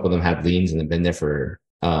 but a couple of them have liens and have been there for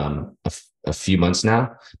a few months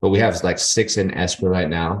now. But we have like 6 in escrow right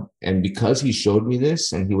now. And because he showed me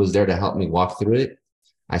this and he was there to help me walk through it,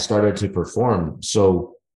 I started to perform.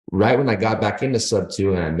 So right when I got back into sub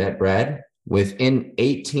 2 and I met Brad, within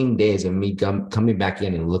 18 days of me coming back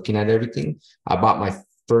in and looking at everything, I bought my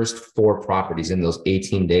first 4 properties in those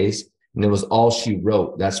 18 days. And it was all she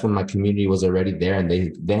wrote. That's when my community was already there. And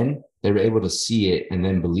they were able to see it and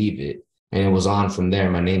then believe it. And it was on from there.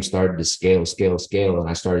 My name started to scale. And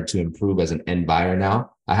I started to improve as an end buyer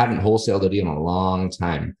now. I haven't wholesaled a deal in a long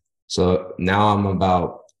time. So now I'm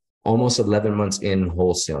about almost 11 months in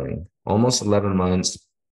wholesaling, almost 11 months.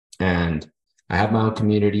 And I have my own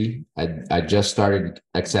community. I just started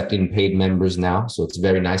accepting paid members now. So it's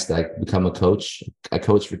very nice that I become a coach. I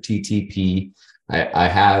coach for TTP. I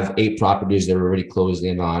have 8 properties that we're already closed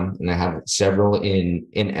in on, and I have several in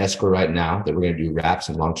escrow right now that we're going to do wraps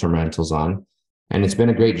and long-term rentals on. And it's been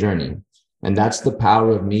a great journey. And that's the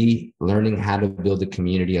power of me learning how to build a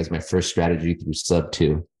community as my first strategy through sub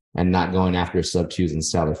 2 and not going after sub 2s and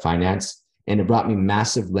seller finance. And it brought me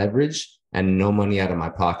massive leverage and no money out of my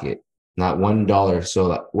pocket, not $1.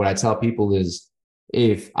 So what I tell people is,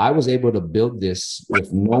 if I was able to build this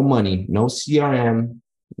with no money, no CRM,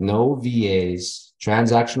 no VAs,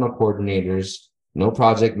 transactional coordinators, no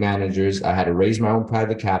project managers, I had to raise my own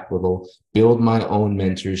private capital, build my own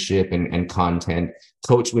mentorship and content,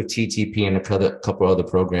 coach with TTP and a couple other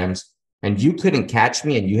programs, and you couldn't catch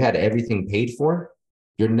me and you had everything paid for,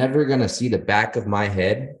 you're never going to see the back of my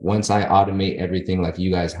head once I automate everything like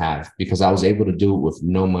you guys have, because I was able to do it with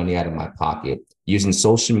no money out of my pocket using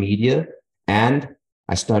social media, and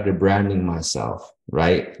I started branding myself,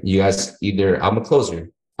 right? You guys, I'm a closer.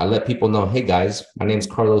 I let people know, hey guys, my name's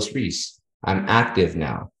Carlos Ruiz. I'm active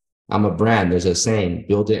now. I'm a brand. There's a saying,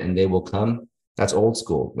 build it and they will come. That's old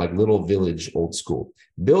school, like Little Village old school.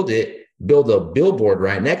 Build it, build a billboard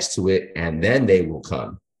right next to it, and then they will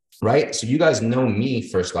come, right? So you guys know me,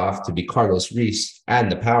 first off, to be Carlos Ruiz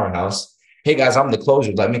and the powerhouse. Hey guys, I'm the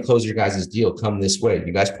closer. Let me close your guys' deal. Come this way.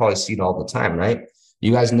 You guys probably see it all the time, right?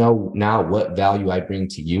 You guys know now what value I bring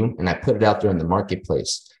to you, and I put it out there in the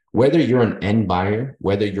marketplace. Whether you're an end buyer,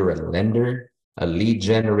 whether you're a lender, a lead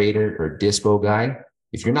generator, or dispo guy,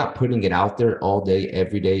 if you're not putting it out there all day,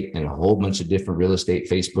 every day, in a whole bunch of different real estate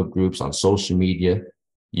Facebook groups, on social media,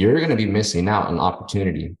 you're going to be missing out on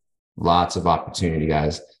opportunity. Lots of opportunity,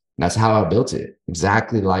 guys. And that's how I built it.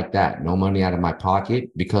 Exactly like that. No money out of my pocket.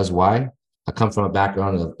 Because why? I come from a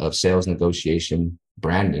background of sales negotiation,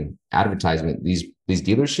 branding, advertisement. These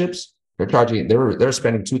dealerships, they're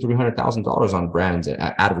spending $200,000-$300,000 on brands,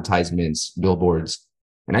 advertisements, billboards.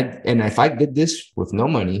 And if I did this with no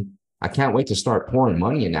money, I can't wait to start pouring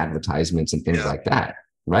money in advertisements and things like that,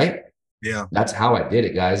 right? Yeah. That's how I did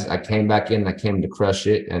it, guys. I came back in, I came to crush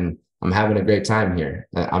it, and I'm having a great time here.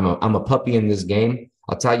 I'm a puppy in this game.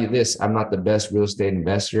 I'll tell you this, I'm not the best real estate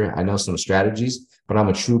investor. I know some strategies, but I'm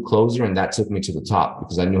a true closer, and that took me to the top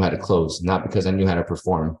because I knew how to close, not because I knew how to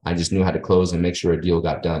perform. I just knew how to close and make sure a deal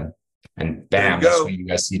got done. And bam, that's what you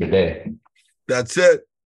guys see today. That's it.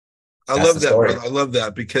 I love that, story. brother. I love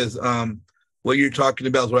that because what you're talking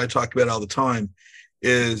about is what I talk about all the time,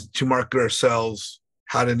 is to market ourselves,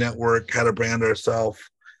 how to network, how to brand ourselves.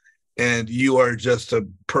 And you are just a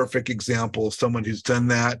perfect example of someone who's done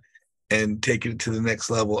that and taken it to the next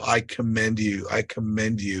level. I commend you. I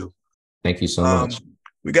commend you. Thank you so much.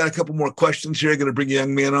 We got a couple more questions here. I'm going to bring a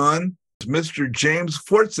young man on. Mr. James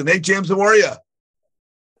Fortson. Hey, James, how are you?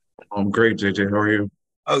 I'm great, JJ. How are you?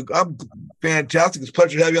 I'm fantastic. It's a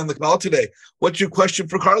pleasure to have you on the call today. What's your question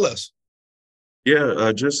for Carlos?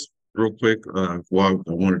 Yeah, just real quick. Well,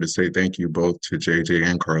 I wanted to say thank you both to JJ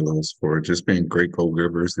and Carlos for just being great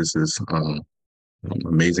co-givers. This is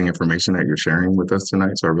amazing information that you're sharing with us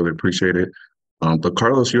tonight, so I really appreciate it. But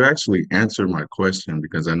Carlos, you actually answered my question,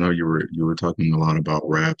 because I know you were talking a lot about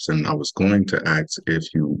wraps, and I was going to ask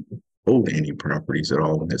if you hold any properties at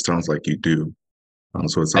all, and it sounds like you do.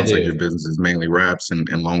 So it sounds like your business is mainly wraps and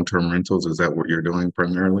long-term rentals. Is that what you're doing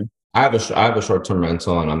primarily? I have a short-term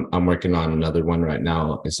rental, and I'm working on another one right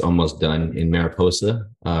now. It's almost done in Mariposa,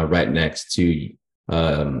 right next to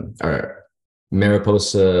our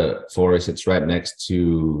Mariposa Forest. It's right next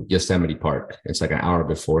to Yosemite Park. It's like an hour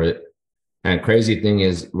before it. And crazy thing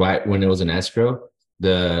is, right when it was in escrow,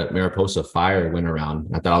 the Mariposa fire went around.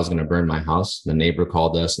 I thought I was going to burn my house. The neighbor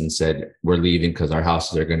called us and said, we're leaving because our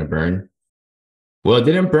houses are going to burn. Well, it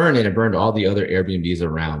didn't burn, and it burned all the other Airbnbs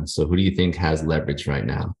around. So who do you think has leverage right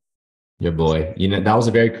now? Your boy. You know, that was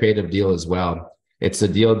a very creative deal as well. It's a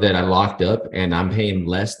deal that I locked up, and I'm paying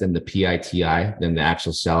less than the PITI than the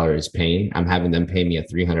actual seller is paying. I'm having them pay me a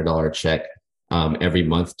 $300 check every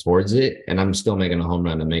month towards it, and I'm still making a home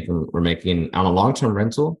run. We're making on a long-term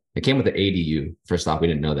rental. It came with the ADU. First off, we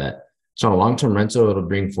didn't know that. So on a long-term rental, it'll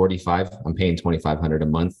bring 45. I'm paying $2,500 a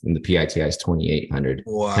month, and the PITI is $2,800.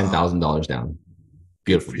 Wow. $10,000 down.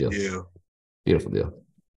 Beautiful deal. Beautiful deal.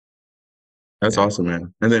 That's awesome,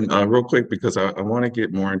 man. And then real quick, because I want to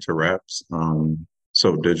get more into wraps.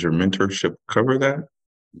 So does your mentorship cover that?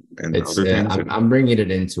 And other things? I'm bringing it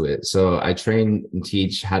into it. So I train and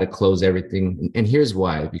teach how to close everything. And here's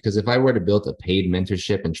why. Because if I were to build a paid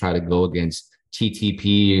mentorship and try to go against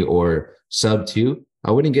TTP or sub 2, I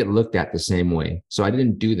wouldn't get looked at the same way. So I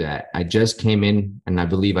didn't do that. I just came in, and I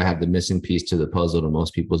believe I have the missing piece to the puzzle to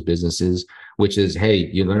most people's businesses, which is, hey,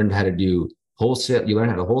 you learned how to do wholesale. You learn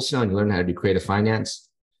how to wholesale, and you learn how to do creative finance.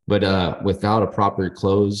 But without a proper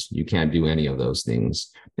close, you can't do any of those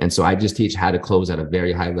things. And so I just teach how to close at a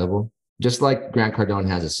very high level. Just like Grant Cardone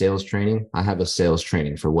has a sales training, I have a sales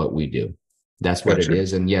training for what we do. That's what Gotcha. it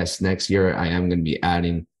is. And yes, next year I am going to be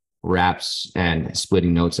adding wraps and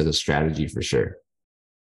splitting notes as a strategy for sure.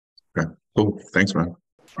 Okay. Cool. Thanks, man.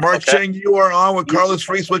 Mark Cheng, you are on with Carlos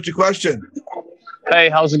Ruiz. What's your question? Hey,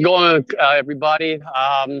 how's it going, everybody?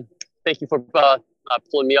 Thank you for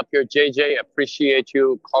pulling me up here, JJ. Appreciate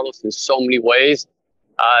you, Carlos, in so many ways.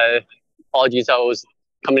 Apologies, I was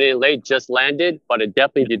coming in late, just landed, but I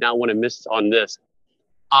definitely did not want to miss on this.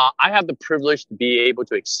 I have the privilege to be able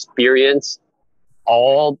to experience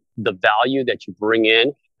all the value that you bring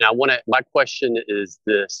in. And my question is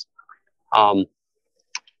this.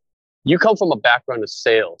 You come from a background of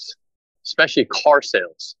sales, especially car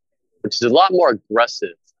sales, which is a lot more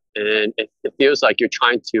aggressive. And it feels like you're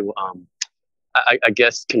trying to, I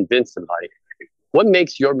guess, convince somebody. What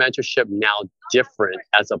makes your mentorship now different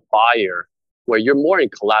as a buyer, where you're more in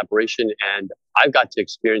collaboration and I've got to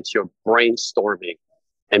experience your brainstorming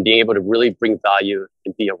and being able to really bring value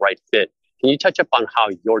and be a right fit? Can you touch upon how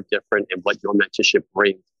you're different and what your mentorship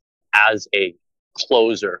brings as a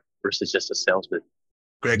closer versus just a salesman?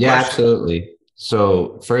 Great Yeah, question. absolutely.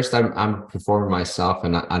 So first, I'm performing myself,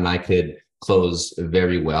 and I could close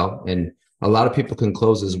very well. And a lot of people can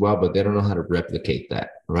close as well, but they don't know how to replicate that,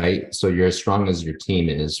 right? So you're as strong as your team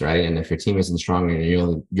is, right? And if your team isn't strong and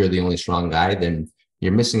you're the only strong guy, then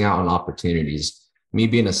you're missing out on opportunities. Me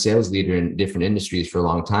being a sales leader in different industries for a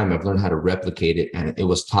long time, I've learned how to replicate it, and it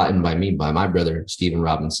was taught by me by my brother Stephen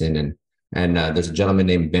Robinson, and there's a gentleman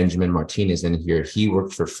named Benjamin Martinez in here. He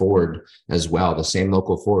worked for Ford as well, the same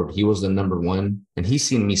local Ford. He was the number one, and he's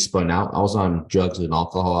seen me spun out. I was on drugs and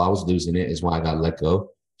alcohol. I was losing it, is why I got let go.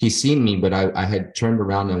 He's seen me, but I had turned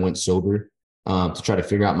around and went sober to try to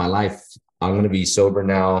figure out my life. I'm going to be sober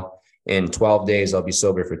now. In 12 days, I'll be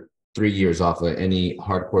sober for 3 years off of any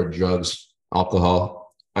hardcore drugs,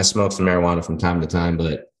 alcohol. I smoke some marijuana from time to time,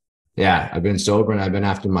 but yeah, I've been sober and I've been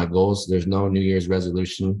after my goals. There's no New Year's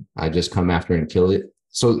resolution. I just come after and kill it.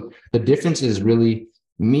 So the difference is really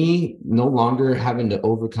me no longer having to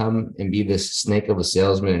overcome and be this snake of a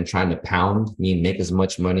salesman and trying to pound me and make as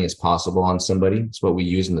much money as possible on somebody. It's what we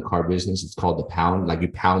use in the car business. It's called the pound. Like you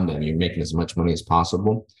pound them, you're making as much money as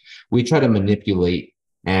possible. We try to manipulate.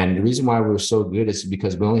 And the reason why we're so good is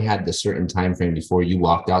because we only had the certain time frame before you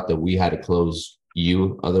walked out that we had to close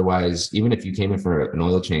you. Otherwise, even if you came in for an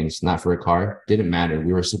oil change, not for a car, didn't matter.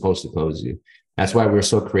 We were supposed to close you. That's why we're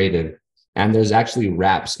so creative. And there's actually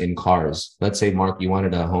wraps in cars. Let's say, Mark, you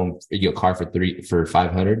wanted a car for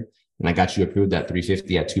 500, and I got you approved at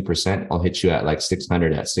 350 at 2%. I'll hit you at like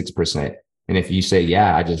 600 at 6%. And if you say,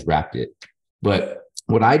 yeah, I just wrapped it. But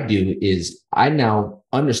what I do is I now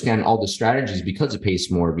understand all the strategies because of Pace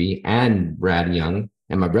Morby and Brad Young.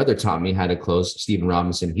 And my brother taught me how to close, Stephen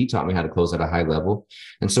Robinson. He taught me how to close at a high level.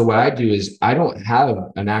 And so what I do is I don't have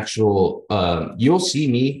an actual, you'll see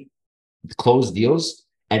me close deals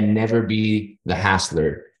and never be the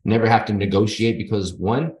hassler, never have to negotiate, because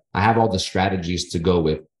one, I have all the strategies to go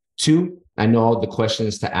with. Two, I know all the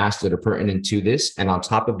questions to ask that are pertinent to this. And on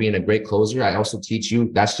top of being a great closer, I also teach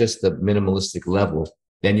you that's just the minimalistic level.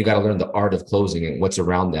 Then you got to learn the art of closing and what's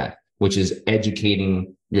around that, which is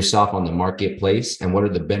educating yourself on the marketplace and what are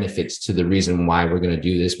the benefits to the reason why we're going to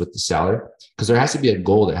do this with the seller. Because there has to be a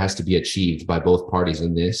goal that has to be achieved by both parties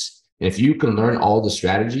in this. And if you can learn all the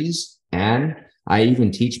strategies, and I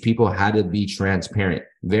even teach people how to be transparent,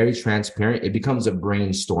 very transparent, it becomes a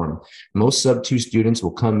brainstorm. Most sub-2 students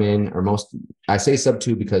will come in, I say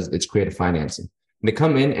sub-2 because it's creative financing. They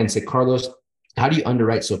come in and say, Carlos, how do you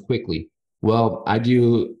underwrite so quickly? Well, I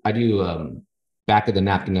do back of the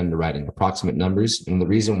napkin underwriting, approximate numbers. And the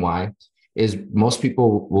reason why is most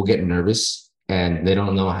people will get nervous and they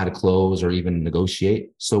don't know how to close or even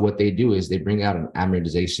negotiate. So what they do is they bring out an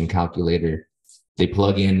amortization calculator. They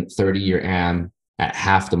plug in 30-year AM at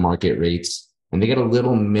half the market rates, and they get a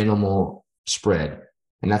little minimal spread.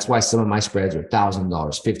 And that's why some of my spreads are $1,000,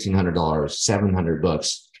 $1,500,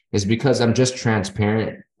 $700, is because I'm just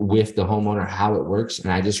transparent with the homeowner how it works.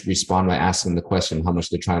 And I just respond by asking the question, how much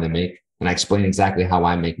they're trying to make. And I explain exactly how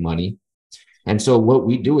I make money. And so what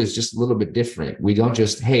we do is just a little bit different. We don't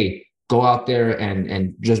just, hey, go out there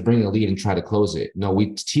and just bring a lead and try to close it. No,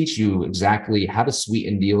 we teach you exactly how to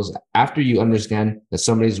sweeten deals. After you understand that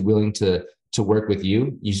somebody's willing to work with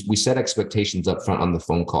you, we set expectations up front on the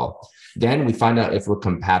phone call. Then we find out if we're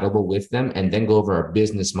compatible with them and then go over our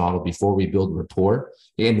business model before we build rapport.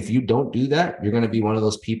 And if you don't do that, you're going to be one of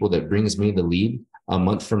those people that brings me the lead a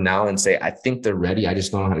month from now and say, I think they're ready, I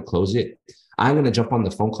just don't know how to close it. I'm going to jump on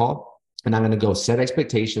the phone call and I'm going to go set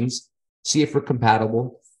expectations, see if we're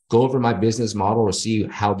compatible, go over my business model or see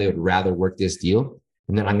how they would rather work this deal.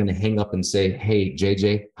 And then I'm going to hang up and say, hey,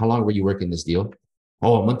 JJ, how long were you working this deal?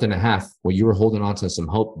 Oh, a month and a half. Well, you were holding on to some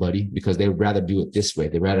hope, buddy, because they would rather do it this way.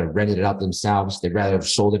 They'd rather rent it out themselves. They'd rather have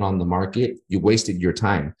sold it on the market. You wasted your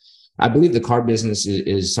time. I believe the car business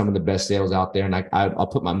is some of the best sales out there. And I'll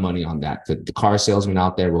put my money on that. The car salesman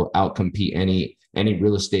out there will outcompete any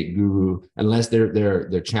real estate guru, unless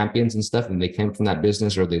they're champions and stuff, and they came from that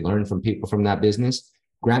business or they learned from people from that business.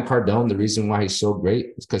 Grant Cardone, the reason why he's so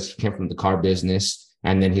great is because he came from the car business.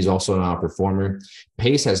 And then he's also an outperformer.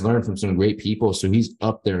 Pace has learned from some great people, so he's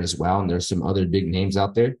up there as well. And there's some other big names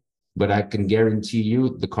out there. But I can guarantee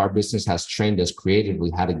you the car business has trained us creatively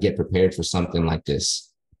how to get prepared for something like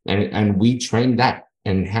this. And we train that,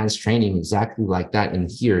 enhanced training exactly like that in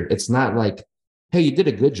here. It's not like, hey, you did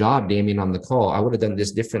a good job, Damien, on the call. I would have done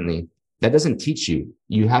this differently. That doesn't teach you.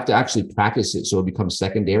 You have to actually practice it so it becomes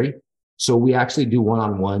secondary. So we actually do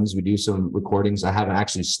one-on-ones. We do some recordings. I have an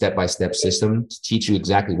actually step-by-step system to teach you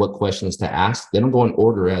exactly what questions to ask. They don't go in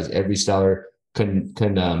order as every seller can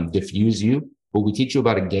diffuse you, but we teach you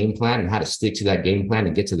about a game plan and how to stick to that game plan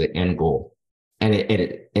and get to the end goal. And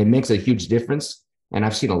it makes a huge difference. And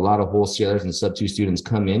I've seen a lot of wholesalers and sub-2 students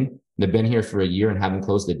come in. They've been here for a year and haven't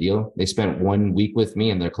closed the deal. They spent 1 week with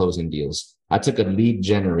me and they're closing deals. I took a lead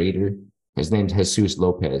generator. His name's Jesus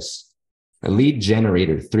Lopez. A lead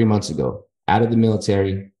generator 3 months ago, out of the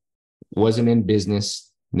military, wasn't in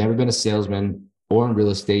business, never been a salesman or in real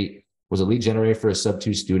estate, was a lead generator for a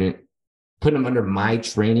sub-2 student, put him under my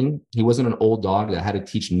training. He wasn't an old dog that I had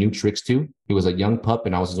to teach new tricks to. He was a young pup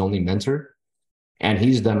and I was his only mentor. And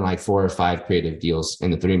he's done like 4 or 5 creative deals in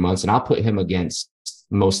the 3 months. And I'll put him against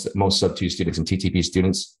most sub-2 students and TTP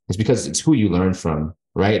students. It's because it's who you learn from,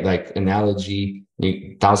 right? Like analogy,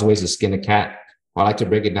 1,000 ways to skin a cat. I like to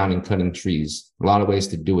break it down in cutting trees. A lot of ways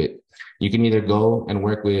to do it. You can either go and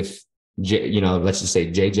work with, let's just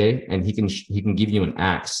say JJ, and he can give you an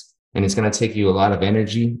axe, and it's going to take you a lot of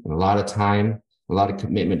energy and a lot of time, a lot of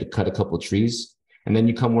commitment to cut a couple of trees. And then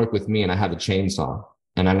you come work with me and I have a chainsaw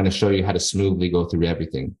and I'm going to show you how to smoothly go through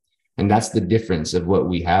everything. And that's the difference of what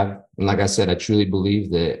we have. And like I said, I truly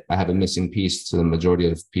believe that I have a missing piece to the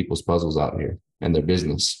majority of people's puzzles out here and their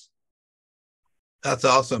business. That's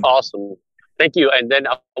awesome. Awesome. Thank you. And then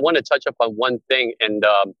I want to touch up on one thing. And,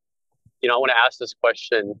 I want to ask this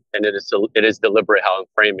question, and it is deliberate how I'm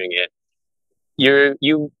framing it.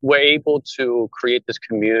 You were able to create this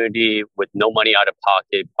community with no money out of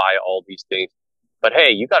pocket, buy all these things. But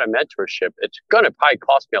hey, you got a mentorship. It's going to probably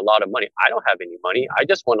cost me a lot of money. I don't have any money. I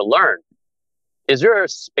just want to learn. Is there a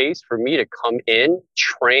space for me to come in,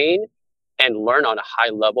 train, and learn on a high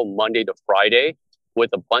level Monday to Friday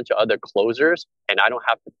with a bunch of other closers? And I don't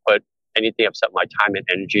have to put anything except my time and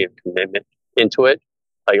energy and commitment into it,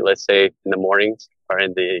 like let's say in the mornings or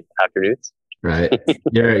in the afternoons. Right.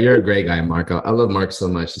 You're a great guy, Mark. I love Mark so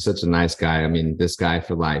much. He's such a nice guy. I mean, this guy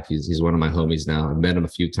for life. He's one of my homies now. I've met him a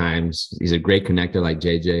few times. He's a great connector like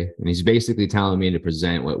JJ. And he's basically telling me to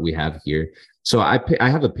present what we have here. So I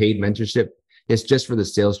have a paid mentorship. It's just for the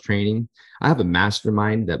sales training. I have a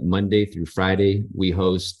mastermind that Monday through Friday, we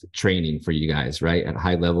host training for you guys, right? At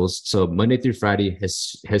high levels. So Monday through Friday,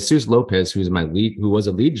 Jesus Lopez, who was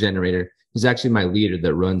a lead generator, he's actually my leader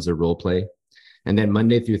that runs the role play. And then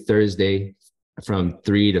Monday through Thursday, from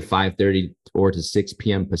 3 to 5:30 or to 6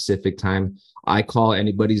 p.m. Pacific time, I call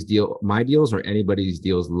anybody's deal, my deals or anybody's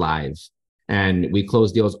deals live. And we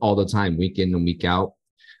close deals all the time, week in and week out.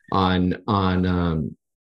 On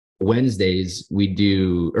Wednesdays,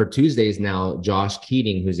 or Tuesdays now, Josh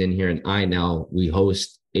Keating, who's in here, and we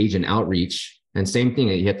host agent outreach. And same thing,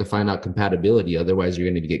 you have to find out compatibility. Otherwise, you're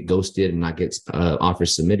going to get ghosted and not get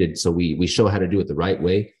offers submitted. So we show how to do it the right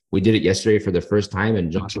way. We did it yesterday for the first time,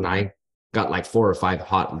 and Josh and I got like 4 or 5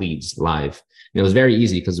 hot leads live. And it was very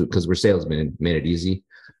easy because we're salesmen, made it easy.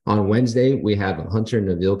 On Wednesday, we have Hunter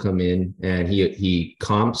Neville come in, and he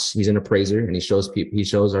comps. He's an appraiser, and he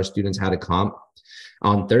shows our students how to comp.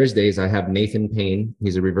 On Thursdays, I have Nathan Payne.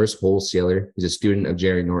 He's a reverse wholesaler. He's a student of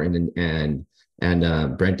Jerry Norton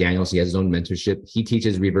and Brent Daniels. He has his own mentorship. He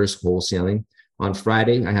teaches reverse wholesaling. On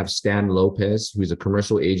Friday, I have Stan Lopez, who's a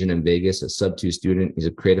commercial agent in Vegas, a sub-2 student. He's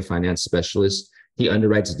a creative finance specialist. He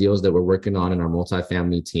underwrites deals that we're working on in our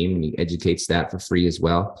multifamily team, and he educates that for free as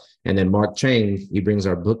well. And then Mark Chang, he brings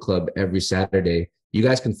our book club every Saturday. You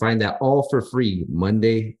guys can find that all for free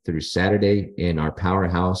Monday through Saturday in our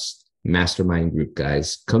Powerhouse Mastermind group,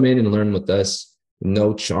 guys. Come in and learn with us.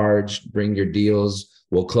 No charge. Bring your deals.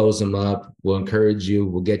 We'll close them up. We'll encourage you.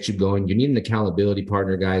 We'll get you going. You need an accountability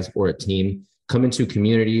partner, guys, or a team. come into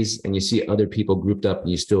communities and you see other people grouped up and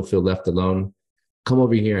you still feel left alone, come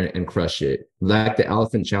over here and crush it. Like the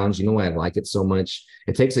elephant challenge, you know why I like it so much?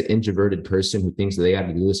 It takes an introverted person who thinks that they have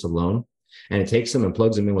to do this alone, and it takes them and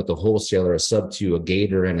plugs them in with a wholesaler, a sub-2, a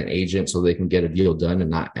gator, and an agent so they can get a deal done and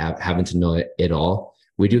not having to know it all.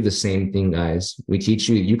 We do the same thing, guys. We teach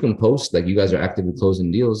you, you can post like you guys are actively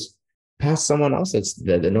closing deals. Pass someone else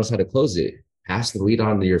that knows how to close it. Pass the lead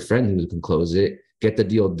on to your friend who can close it. Get the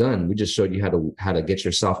deal done. We just showed you how to get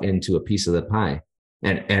yourself into a piece of the pie.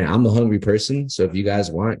 And I'm a hungry person. So if you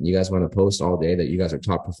guys want to post all day that you guys are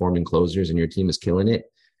top performing closers and your team is killing it,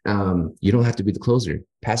 you don't have to be the closer.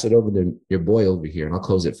 Pass it over to your boy over here and I'll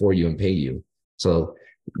close it for you and pay you. So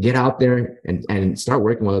get out there and start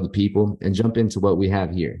working with other people and jump into what we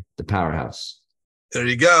have here, the powerhouse. There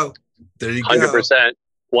you go. There you 100%. go.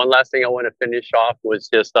 One last thing I want to finish off was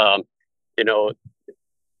just,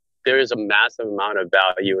 there is a massive amount of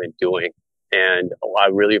value in doing. And I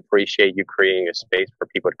really appreciate you creating a space for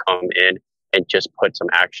people to come in and just put some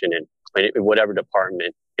action in whatever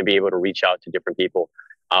department and be able to reach out to different people.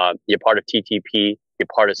 You're part of TTP, you're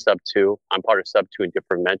part of Sub2. I'm part of Sub2 in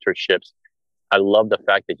different mentorships. I love the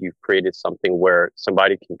fact that you've created something where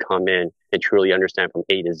somebody can come in and truly understand from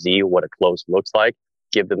A to Z what a close looks like,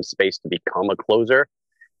 give them space to become a closer.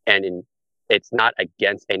 And it's not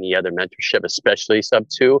against any other mentorship, especially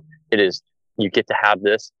Sub2. It is, you get to have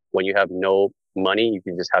this when you have no money. You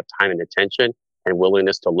can just have time and attention and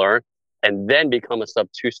willingness to learn, and then become a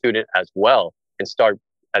Sub2 student as well and start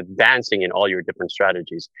advancing in all your different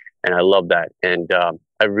strategies. And I love that. And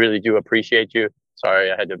I really do appreciate you.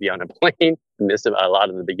 Sorry, I had to be on a plane, missed a lot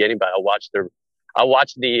of the beginning, but I watched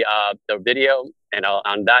the video. And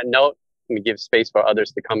on that note, let me give space for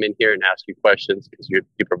others to come in here and ask you questions because you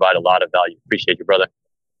provide a lot of value. Appreciate you, brother.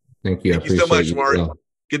 Thank you. Thank you so much, Mark. Well.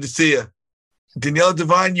 Good to see you. Daniela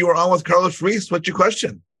Devine, you are on with Carlos Ruiz. What's your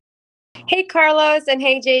question? Hey, Carlos, and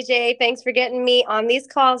hey, JJ. Thanks for getting me on these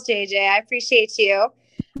calls, JJ. I appreciate you.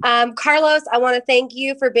 Carlos, I want to thank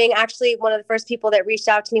you for being actually one of the first people that reached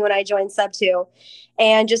out to me when I joined Sub2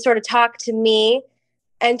 and just sort of talked to me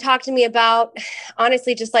about,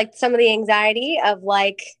 honestly, just like some of the anxiety of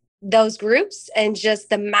like those groups and just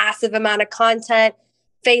the massive amount of content,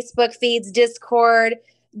 Facebook feeds, Discord,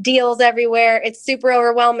 deals everywhere. It's super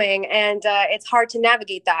overwhelming and it's hard to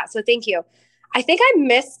navigate that. So thank you. I think I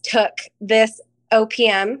mistook this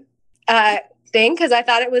OPM thing because I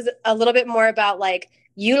thought it was a little bit more about like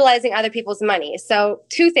utilizing other people's money. So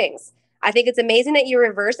two things. I think it's amazing that you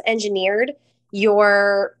reverse engineered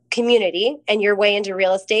your community and your way into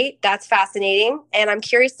real estate. That's fascinating. And I'm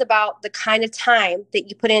curious about the kind of time that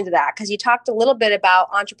you put into that because you talked a little bit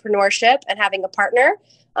about entrepreneurship and having a partner.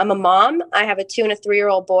 I'm a mom. I have a 2 and a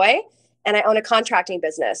 3-year-old boy, and I own a contracting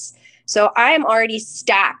business. So I am already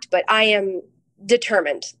stacked, but I am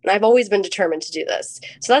determined. I've always been determined to do this.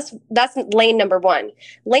 So that's lane number 1.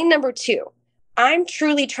 Lane number 2, I'm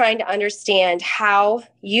truly trying to understand how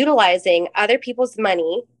utilizing other people's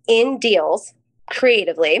money in deals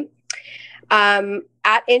creatively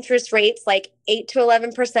at interest rates like 8 to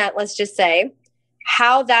 11%, let's just say,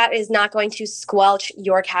 how that is not going to squelch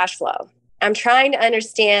your cash flow. I'm trying to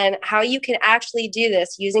understand how you can actually do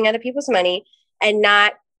this using other people's money and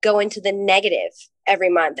not go into the negative every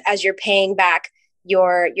month as you're paying back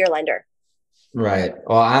your lender. Right.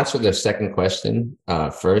 Well, I'll answer the second question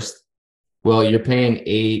first. Well, you're paying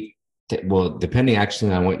depending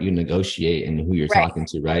actually on what you negotiate and who you're talking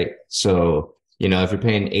to, right? So, if you're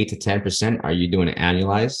paying 8 to 10%, are you doing it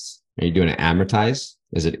annualized? Are you doing it amortized?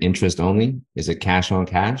 Is it interest only? Is it cash on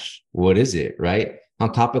cash? What is it, right?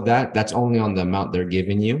 On top of that, that's only on the amount they're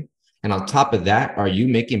giving you. And on top of that, are you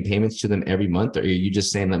making payments to them every month? Or are you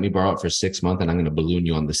just saying, let me borrow it for 6 months and I'm going to balloon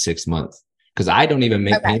you on the 6th month? Because I don't even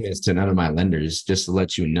make payments to none of my lenders, just to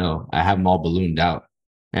let you know. I have them all ballooned out.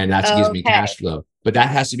 And that gives me cash flow. But that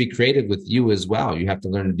has to be creative with you as well. You have to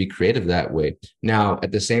learn to be creative that way. Now,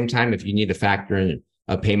 at the same time, if you need to factor in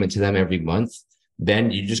a payment to them every month,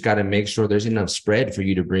 then you just got to make sure there's enough spread for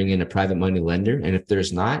you to bring in a private money lender. And if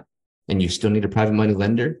there's not, and you still need a private money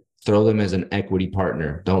lender, throw them as an equity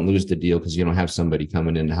partner. Don't lose the deal because you don't have somebody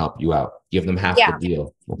coming in to help you out. Give them half the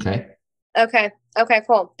deal. Okay. Okay,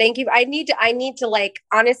 cool. Thank you. I need to like,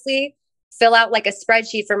 honestly, fill out like a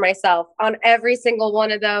spreadsheet for myself on every single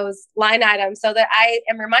one of those line items so that I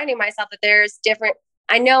am reminding myself that there's different,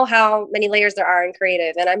 I know how many layers there are in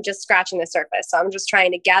creative and I'm just scratching the surface. So I'm just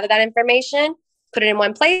trying to gather that information, put it in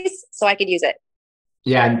one place so I could use it.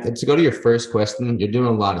 Yeah. And to go to your first question, you're doing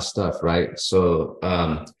a lot of stuff, right? So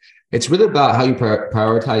it's really about how you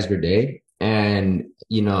prioritize your day and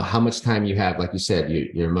you know how much time you have. Like you said,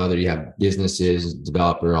 your mother, you have businesses,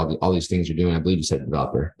 developer, all these things you're doing. I believe you said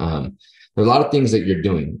developer. There's a lot of things that you're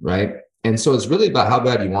doing, right? And so it's really about how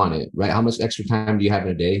bad you want it, right? How much extra time do you have in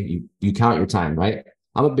a day? You count your time, right?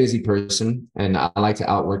 I'm a busy person and I like to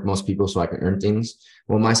outwork most people so I can earn things.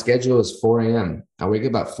 Well, my schedule is 4 a.m. I wake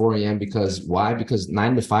up at 4 a.m. because why? Because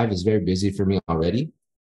 9 to 5 is very busy for me already.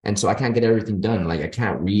 And so I can't get everything done. Like I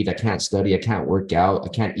can't read, I can't study, I can't work out, I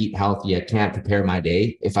can't eat healthy, I can't prepare my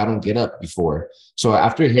day if I don't get up before. So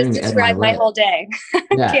after hearing Just describe my whole day.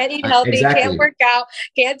 Yeah, Can't eat healthy, exactly. Can't work out,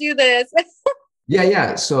 can't do this.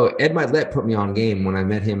 Yeah. So Ed Milet put me on game when I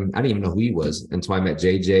met him. I didn't even know who he was until I met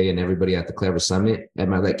JJ and everybody at the Clever Summit. Ed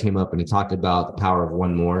Milet came up and he talked about the power of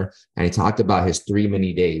one more. And he talked about his 3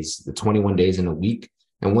 mini days, the 21 days in a week.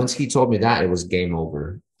 And once he told me that, it was game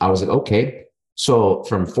over. I was like, okay. So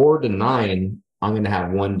from 4 to 9, I'm going to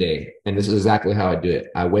have 1 day. And this is exactly how I do it.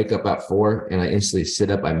 I wake up at 4 and I instantly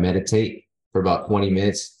sit up. I meditate for about 20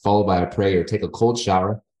 minutes, followed by a prayer, take a cold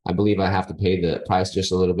shower. I believe I have to pay the price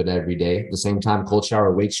just a little bit every day. At the same time, cold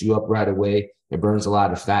shower wakes you up right away. It burns a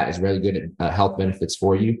lot of fat. It's really good at health benefits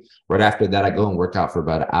for you. Right after that, I go and work out for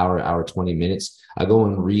about an hour, 20 minutes. I go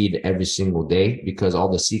and read every single day because all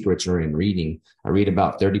the secrets are in reading. I read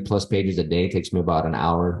about 30 plus pages a day. It takes me about an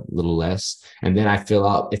hour, a little less. And then I fill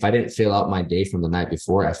out, if I didn't fill out my day from the night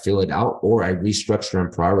before, I fill it out or I restructure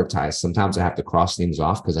and prioritize. Sometimes I have to cross things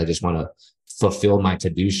off because I just want to fulfill my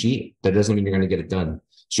to-do sheet. That doesn't mean you're going to get it done.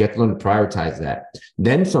 So you have to learn to prioritize that.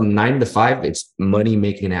 Then from 9 to 5, it's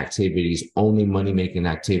money-making activities, only money-making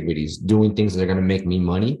activities, doing things that are going to make me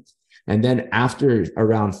money. And then after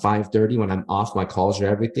around 5:30, when I'm off my calls or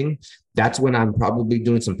everything, that's when I'm probably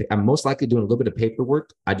doing I'm most likely doing a little bit of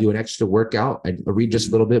paperwork. I do an extra workout. I read just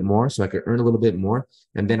a little bit more so I can earn a little bit more.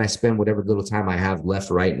 And then I spend whatever little time I have left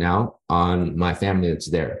right now on my family that's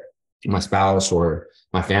there, my spouse or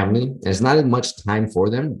my family. And it's not as much time for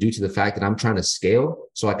them due to the fact that I'm trying to scale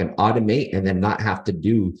so I can automate and then not have to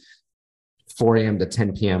do 4 a.m. to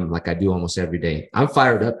 10 p.m. like I do almost every day. I'm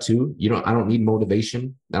fired up too. I don't need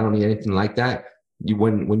motivation. I don't need anything like that.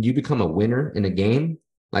 When you become a winner in a game,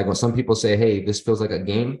 like when some people say, hey, this feels like a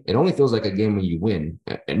game, it only feels like a game when you win.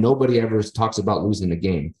 And nobody ever talks about losing a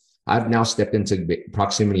game. I've now stepped into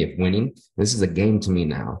proximity of winning. This is a game to me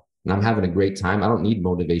now. And I'm having a great time. I don't need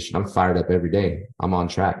motivation. I'm fired up every day. I'm on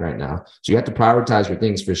track right now. So you have to prioritize your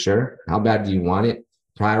things for sure. How bad do you want it?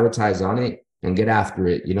 Prioritize on it and get after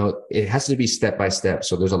it. It has to be step by step.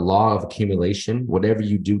 So there's a law of accumulation. Whatever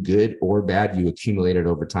you do good or bad, you accumulate it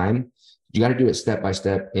over time. You got to do it step by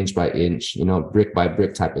step, inch by inch, brick by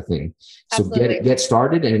brick type of thing. So get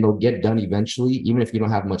started and it'll get done eventually. Even if you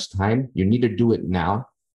don't have much time, you need to do it now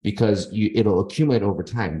because it'll accumulate over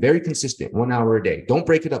time. Very consistent, 1 hour a day. Don't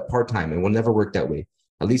break it up part-time. It will never work that way.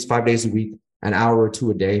 At least 5 days a week, an hour or two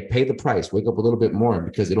a day. Pay the price. Wake up a little bit more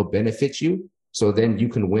because it'll benefit you. So then you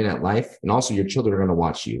can win at life. And also your children are going to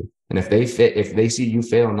watch you. And if they see you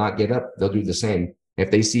fail and not get up, they'll do the same. If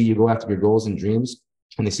they see you go after your goals and dreams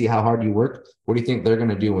and they see how hard you work, what do you think they're going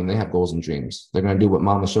to do when they have goals and dreams? They're going to do what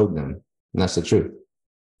mama showed them. And that's the truth.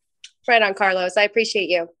 Right on, Carlos. I appreciate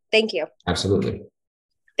you. Thank you. Absolutely.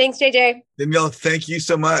 Thanks, JJ. Danielle, thank you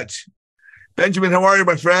so much. Benjamin, how are you,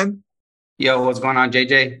 my friend? Yo, what's going on,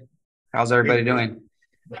 JJ? How's everybody doing?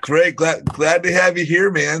 Great. Glad to have you here,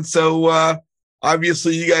 man. So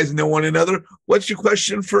obviously you guys know one another. What's your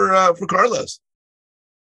question for Carlos?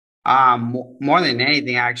 More than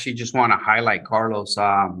anything, I actually just want to highlight Carlos.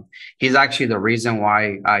 He's actually the reason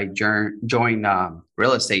why I joined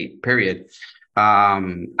real estate, period.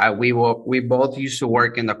 We both used to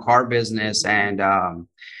work in the car business, and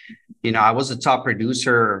I was a top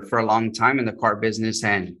producer for a long time in the car business,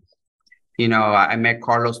 and I met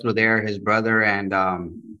Carlos through there, his brother, and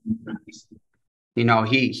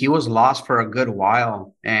he was lost for a good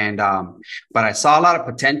while, and but I saw a lot of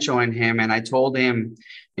potential in him, and I told him,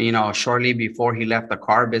 shortly before he left the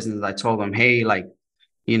car business, I told him, hey,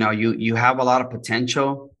 you have a lot of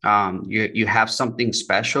potential. You have something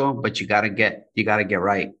special, but you gotta get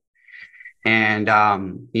right. And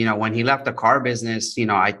when he left the car business,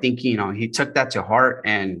 I think he took that to heart,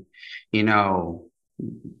 and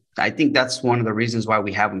I think that's one of the reasons why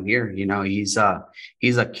we have him here. He's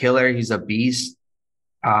a killer. He's a beast.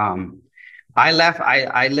 I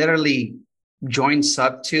literally joined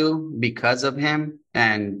Sub2 because of him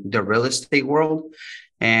and the real estate world.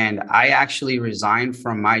 And I actually resigned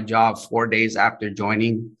from my job 4 days after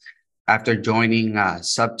joining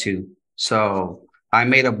Sub2. So I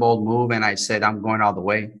made a bold move and I said, I'm going all the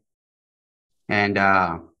way. And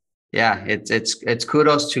it's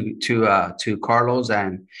kudos to Carlos,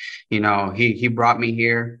 and he brought me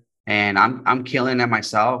here. and I'm killing it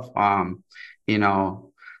myself. You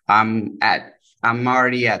know, I'm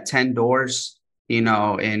already at 10 doors, you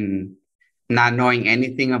know, in not knowing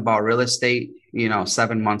anything about real estate, you know,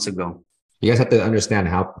 7 months ago. You guys have to understand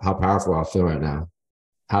how powerful I feel right now.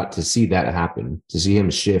 How to see that happen, to see him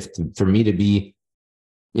shift, for me to be,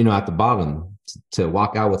 you know, at the bottom, to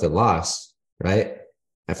walk out with a loss, right?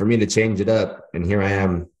 And for me to change it up, and here I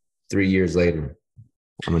am 3 years later.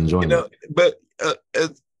 I'm enjoying it. But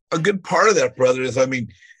a good part of that, brother, is, I mean,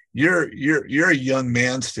 you're a young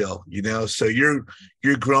man still, you know, so you're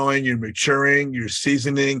growing, you're maturing, you're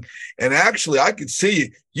seasoning, and actually, I could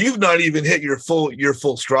see you've not even hit your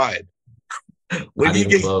full stride. When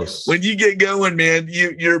you get going, man,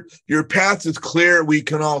 your path is clear. We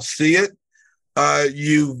can all see it.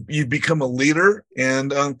 You become a leader,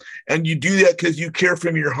 and you do that because you care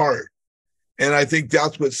from your heart. And I think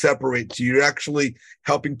that's what separates you. You're actually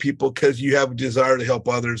helping people because you have a desire to help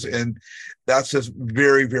others, and that's just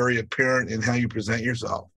very, very apparent in how you present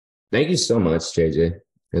yourself. Thank you so much, JJ.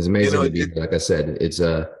 It's amazing to be here. Like I said, it's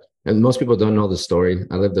and most people don't know the story.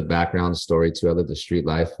 I live the background story too. I live the street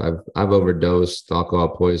life. I've overdosed, alcohol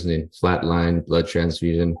poisoning, flatline, blood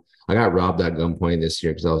transfusion. I got robbed at gunpoint this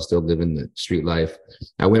year because I was still living the street life.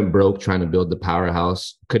 I went broke trying to build the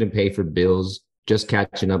powerhouse. Couldn't pay for bills. Just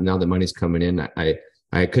catching up now that money's coming in.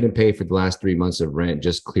 I couldn't pay for the last 3 months of rent.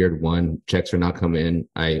 Just cleared one. Checks are not coming in.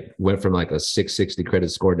 I went from like a 660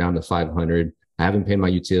 credit score down to 500. I haven't paid my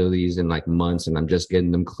utilities in like months, and I'm just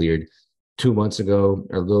getting them cleared. 2 months ago,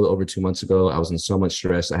 or a little over 2 months ago, I was in so much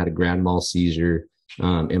stress. I had a grand mal seizure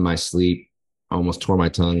in my sleep. I almost tore my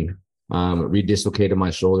tongue, redislocated my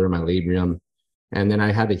shoulder, my labrum. And then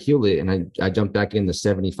I had to heal it. And I jumped back in the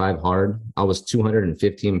 75 hard. I was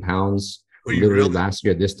 215 pounds literally last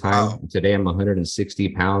year this time. Wow. Today I'm 160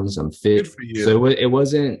 pounds. I'm fit. So it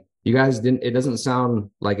wasn't, you guys didn't, it doesn't sound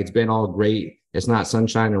like it's been all great. It's not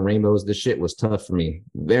sunshine and rainbows. This shit was tough for me.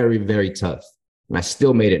 Very, very tough. And I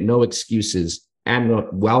still made it. No excuses. And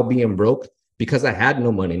while being broke, because I had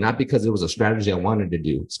no money, not because it was a strategy I wanted to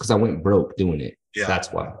do. It's because I went broke doing it. Yeah.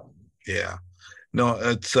 That's why. Yeah. No,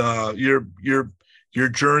 it's your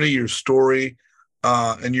journey, your story,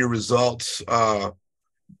 and your results.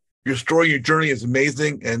 Your story, your journey is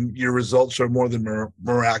amazing, and your results are more than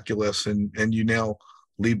miraculous. And you now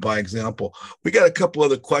lead by example. We got a couple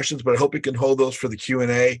other questions, but I hope we can hold those for the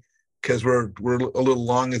Q&A, because we're a little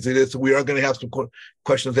long as it is. So we are going to have some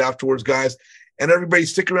questions afterwards, guys. And everybody,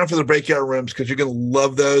 stick around for the breakout rooms, because you're going to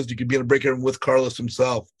love those. You can be in a breakout room with Carlos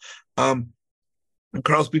himself.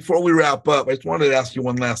 Carlos, before we wrap up, I just wanted to ask you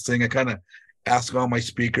one last thing. I kind of ask all my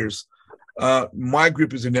speakers. My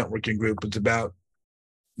group is a networking group. It's about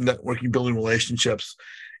networking, building relationships.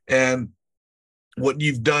 And what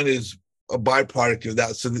you've done is a byproduct of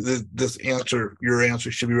that. So your answer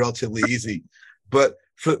should be relatively easy. But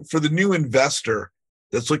for the new investor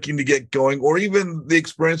that's looking to get going, or even the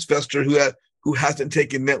experienced investor who hasn't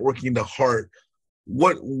taken networking to heart,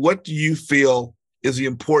 what do you feel is the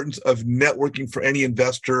importance of networking for any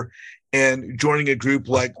investor and joining a group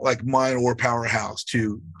like mine or Powerhouse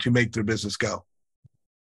to make their business go?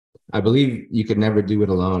 I believe you could never do it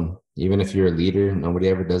alone. Even if you're a leader, nobody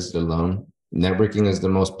ever does it alone. Networking is the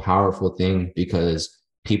most powerful thing, because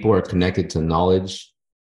people are connected to knowledge,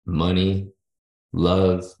 money,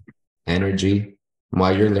 love, energy.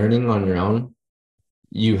 While you're learning on your own,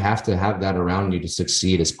 you have to have that around you to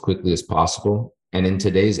succeed as quickly as possible. And in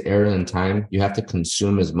today's era and time, you have to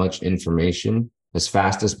consume as much information as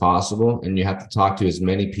fast as possible. And you have to talk to as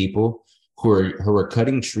many people who are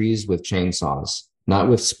cutting trees with chainsaws, not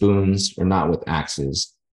with spoons or not with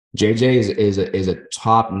axes. JJ is a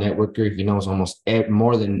top networker. He knows almost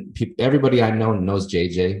more than everybody I know knows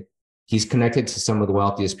JJ. He's connected to some of the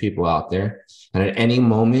wealthiest people out there. And at any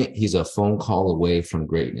moment, he's a phone call away from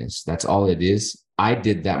greatness. That's all it is. I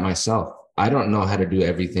did that myself. I don't know how to do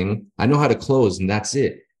everything. I know how to close, and that's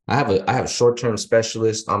it. I have short-term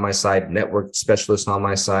specialists on my side, network specialists on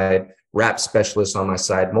my side, rap specialists on my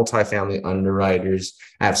side, multifamily underwriters.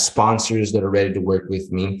 I have sponsors that are ready to work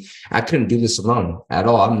with me. I couldn't do this alone at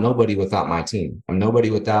all. I'm nobody without my team. I'm nobody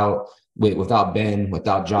without Ben,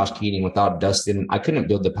 without Josh Keating, without Dustin. I couldn't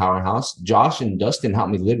build the Powerhouse. Josh and Dustin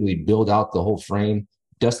helped me literally build out the whole frame.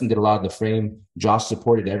 Dustin did a lot of the frame. Josh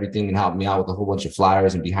supported everything and helped me out with a whole bunch of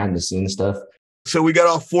flyers and behind the scenes stuff. So we got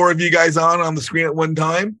all four of you guys on the screen at one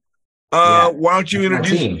time. Why don't you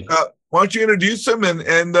introduce them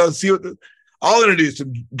and see what I'll introduce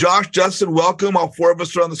them. Josh, Dustin, welcome. All four of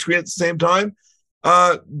us are on the screen at the same time.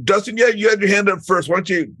 Dustin, you had your hand up first. Why don't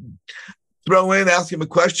you throw in, ask him a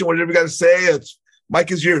question, whatever you got to say.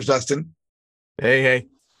 Mike is yours, Dustin. Hey.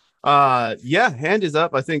 Yeah, hand is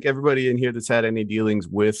up. I think everybody in here that's had any dealings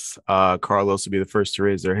with Carlos would be the first to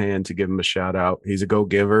raise their hand to give him a shout out. He's a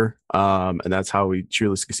go-giver, and that's how we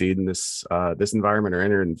truly succeed in this environment or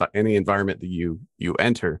enter any environment that you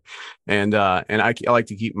enter. And I like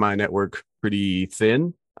to keep my network pretty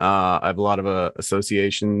thin. I have a lot of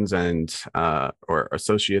associations and or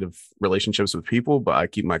associative relationships with people, but I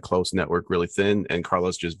keep my close network really thin. And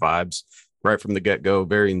Carlos just vibes right from the get-go,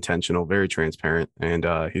 very intentional, very transparent, and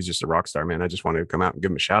he's just a rock star, man. I just wanted to come out and give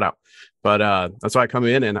him a shout out. But that's why I come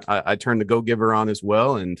in, and I turned the go-giver on as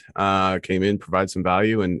well, and came in, provide some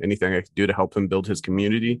value, and anything I could do to help him build his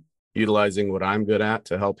community, utilizing what I'm good at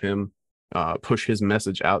to help him push his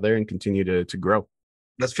message out there and continue to grow.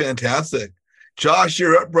 That's fantastic. Josh,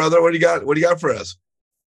 you're up, brother. What do you got? What do you got for us?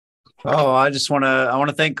 Oh, I want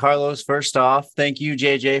to thank Carlos first off. Thank you,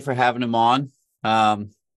 JJ, for having him on.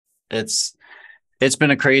 It's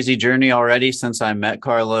been a crazy journey already since I met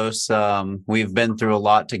Carlos. We've been through a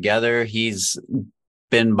lot together. He's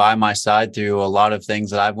been by my side through a lot of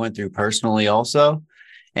things that I've went through personally also.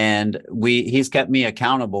 And he's kept me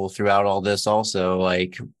accountable throughout all this also.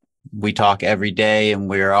 Like, we talk every day and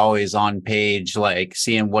we're always on page, like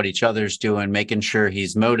seeing what each other's doing, making sure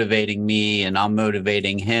he's motivating me and I'm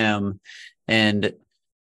motivating him. And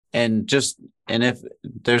if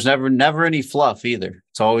there's never any fluff either,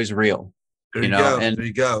 it's always real. There you go. And there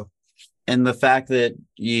you go. And the fact that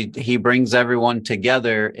he brings everyone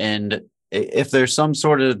together, and if there's some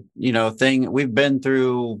sort of, thing, we've been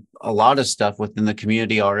through a lot of stuff within the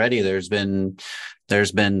community already. There's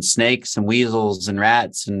been snakes and weasels and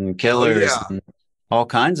rats and killers and all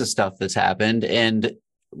kinds of stuff that's happened. And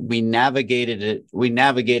we navigated it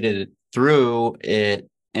through it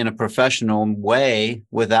in a professional way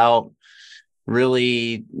without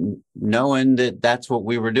really knowing that that's what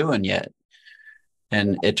we were doing yet.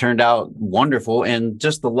 And it turned out wonderful. And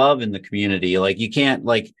just the love in the community, like, you can't,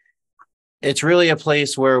 like, it's really a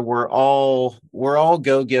place where we're all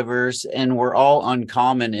go-givers, and we're all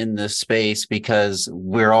uncommon in this space because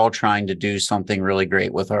we're all trying to do something really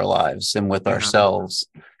great with our lives and with ourselves.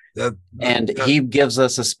 He gives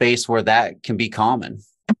us a space where that can be common.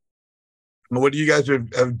 What you guys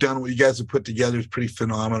have done, what you guys have put together is pretty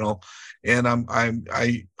phenomenal. And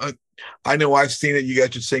I know I've seen it. You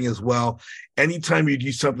guys are saying as well. Anytime you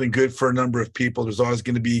do something good for a number of people, there's always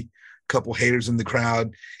going to be a couple haters in the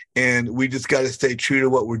crowd. And we just got to stay true to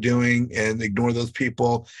what we're doing and ignore those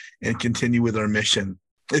people and continue with our mission.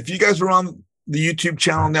 If you guys are on the YouTube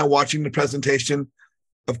channel now watching the presentation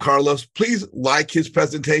of Carlos, please like his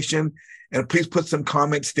presentation and please put some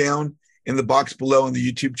comments down in the box below on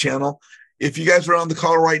the YouTube channel. If you guys are on the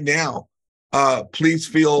call right now, please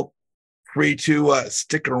feel free to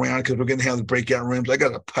stick around because we're going to have the breakout rooms. I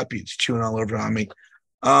got a puppy that's chewing all over on me.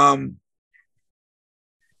 And,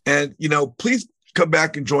 please come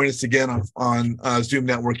back and join us again on Zoom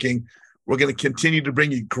networking. We're going to continue to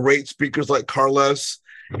bring you great speakers like Carlos.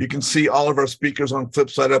 You can see all of our speakers on Flip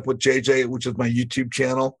Side Up with JJ, which is my YouTube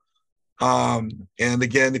channel. And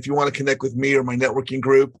again, if you want to connect with me or my networking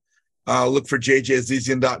group, look for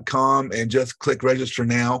jjazizian.com and just click register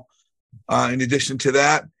now. In addition to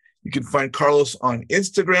that, you can find Carlos on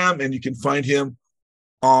Instagram, and you can find him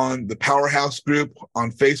on the Powerhouse group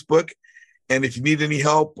on Facebook. And if you need any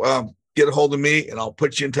help, get a hold of me and I'll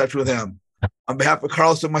put you in touch with him. On behalf of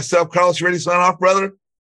Carlos and myself, Carlos, you ready to sign off, brother? On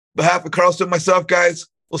behalf of Carlos and myself, guys,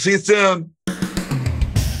 we'll see you soon.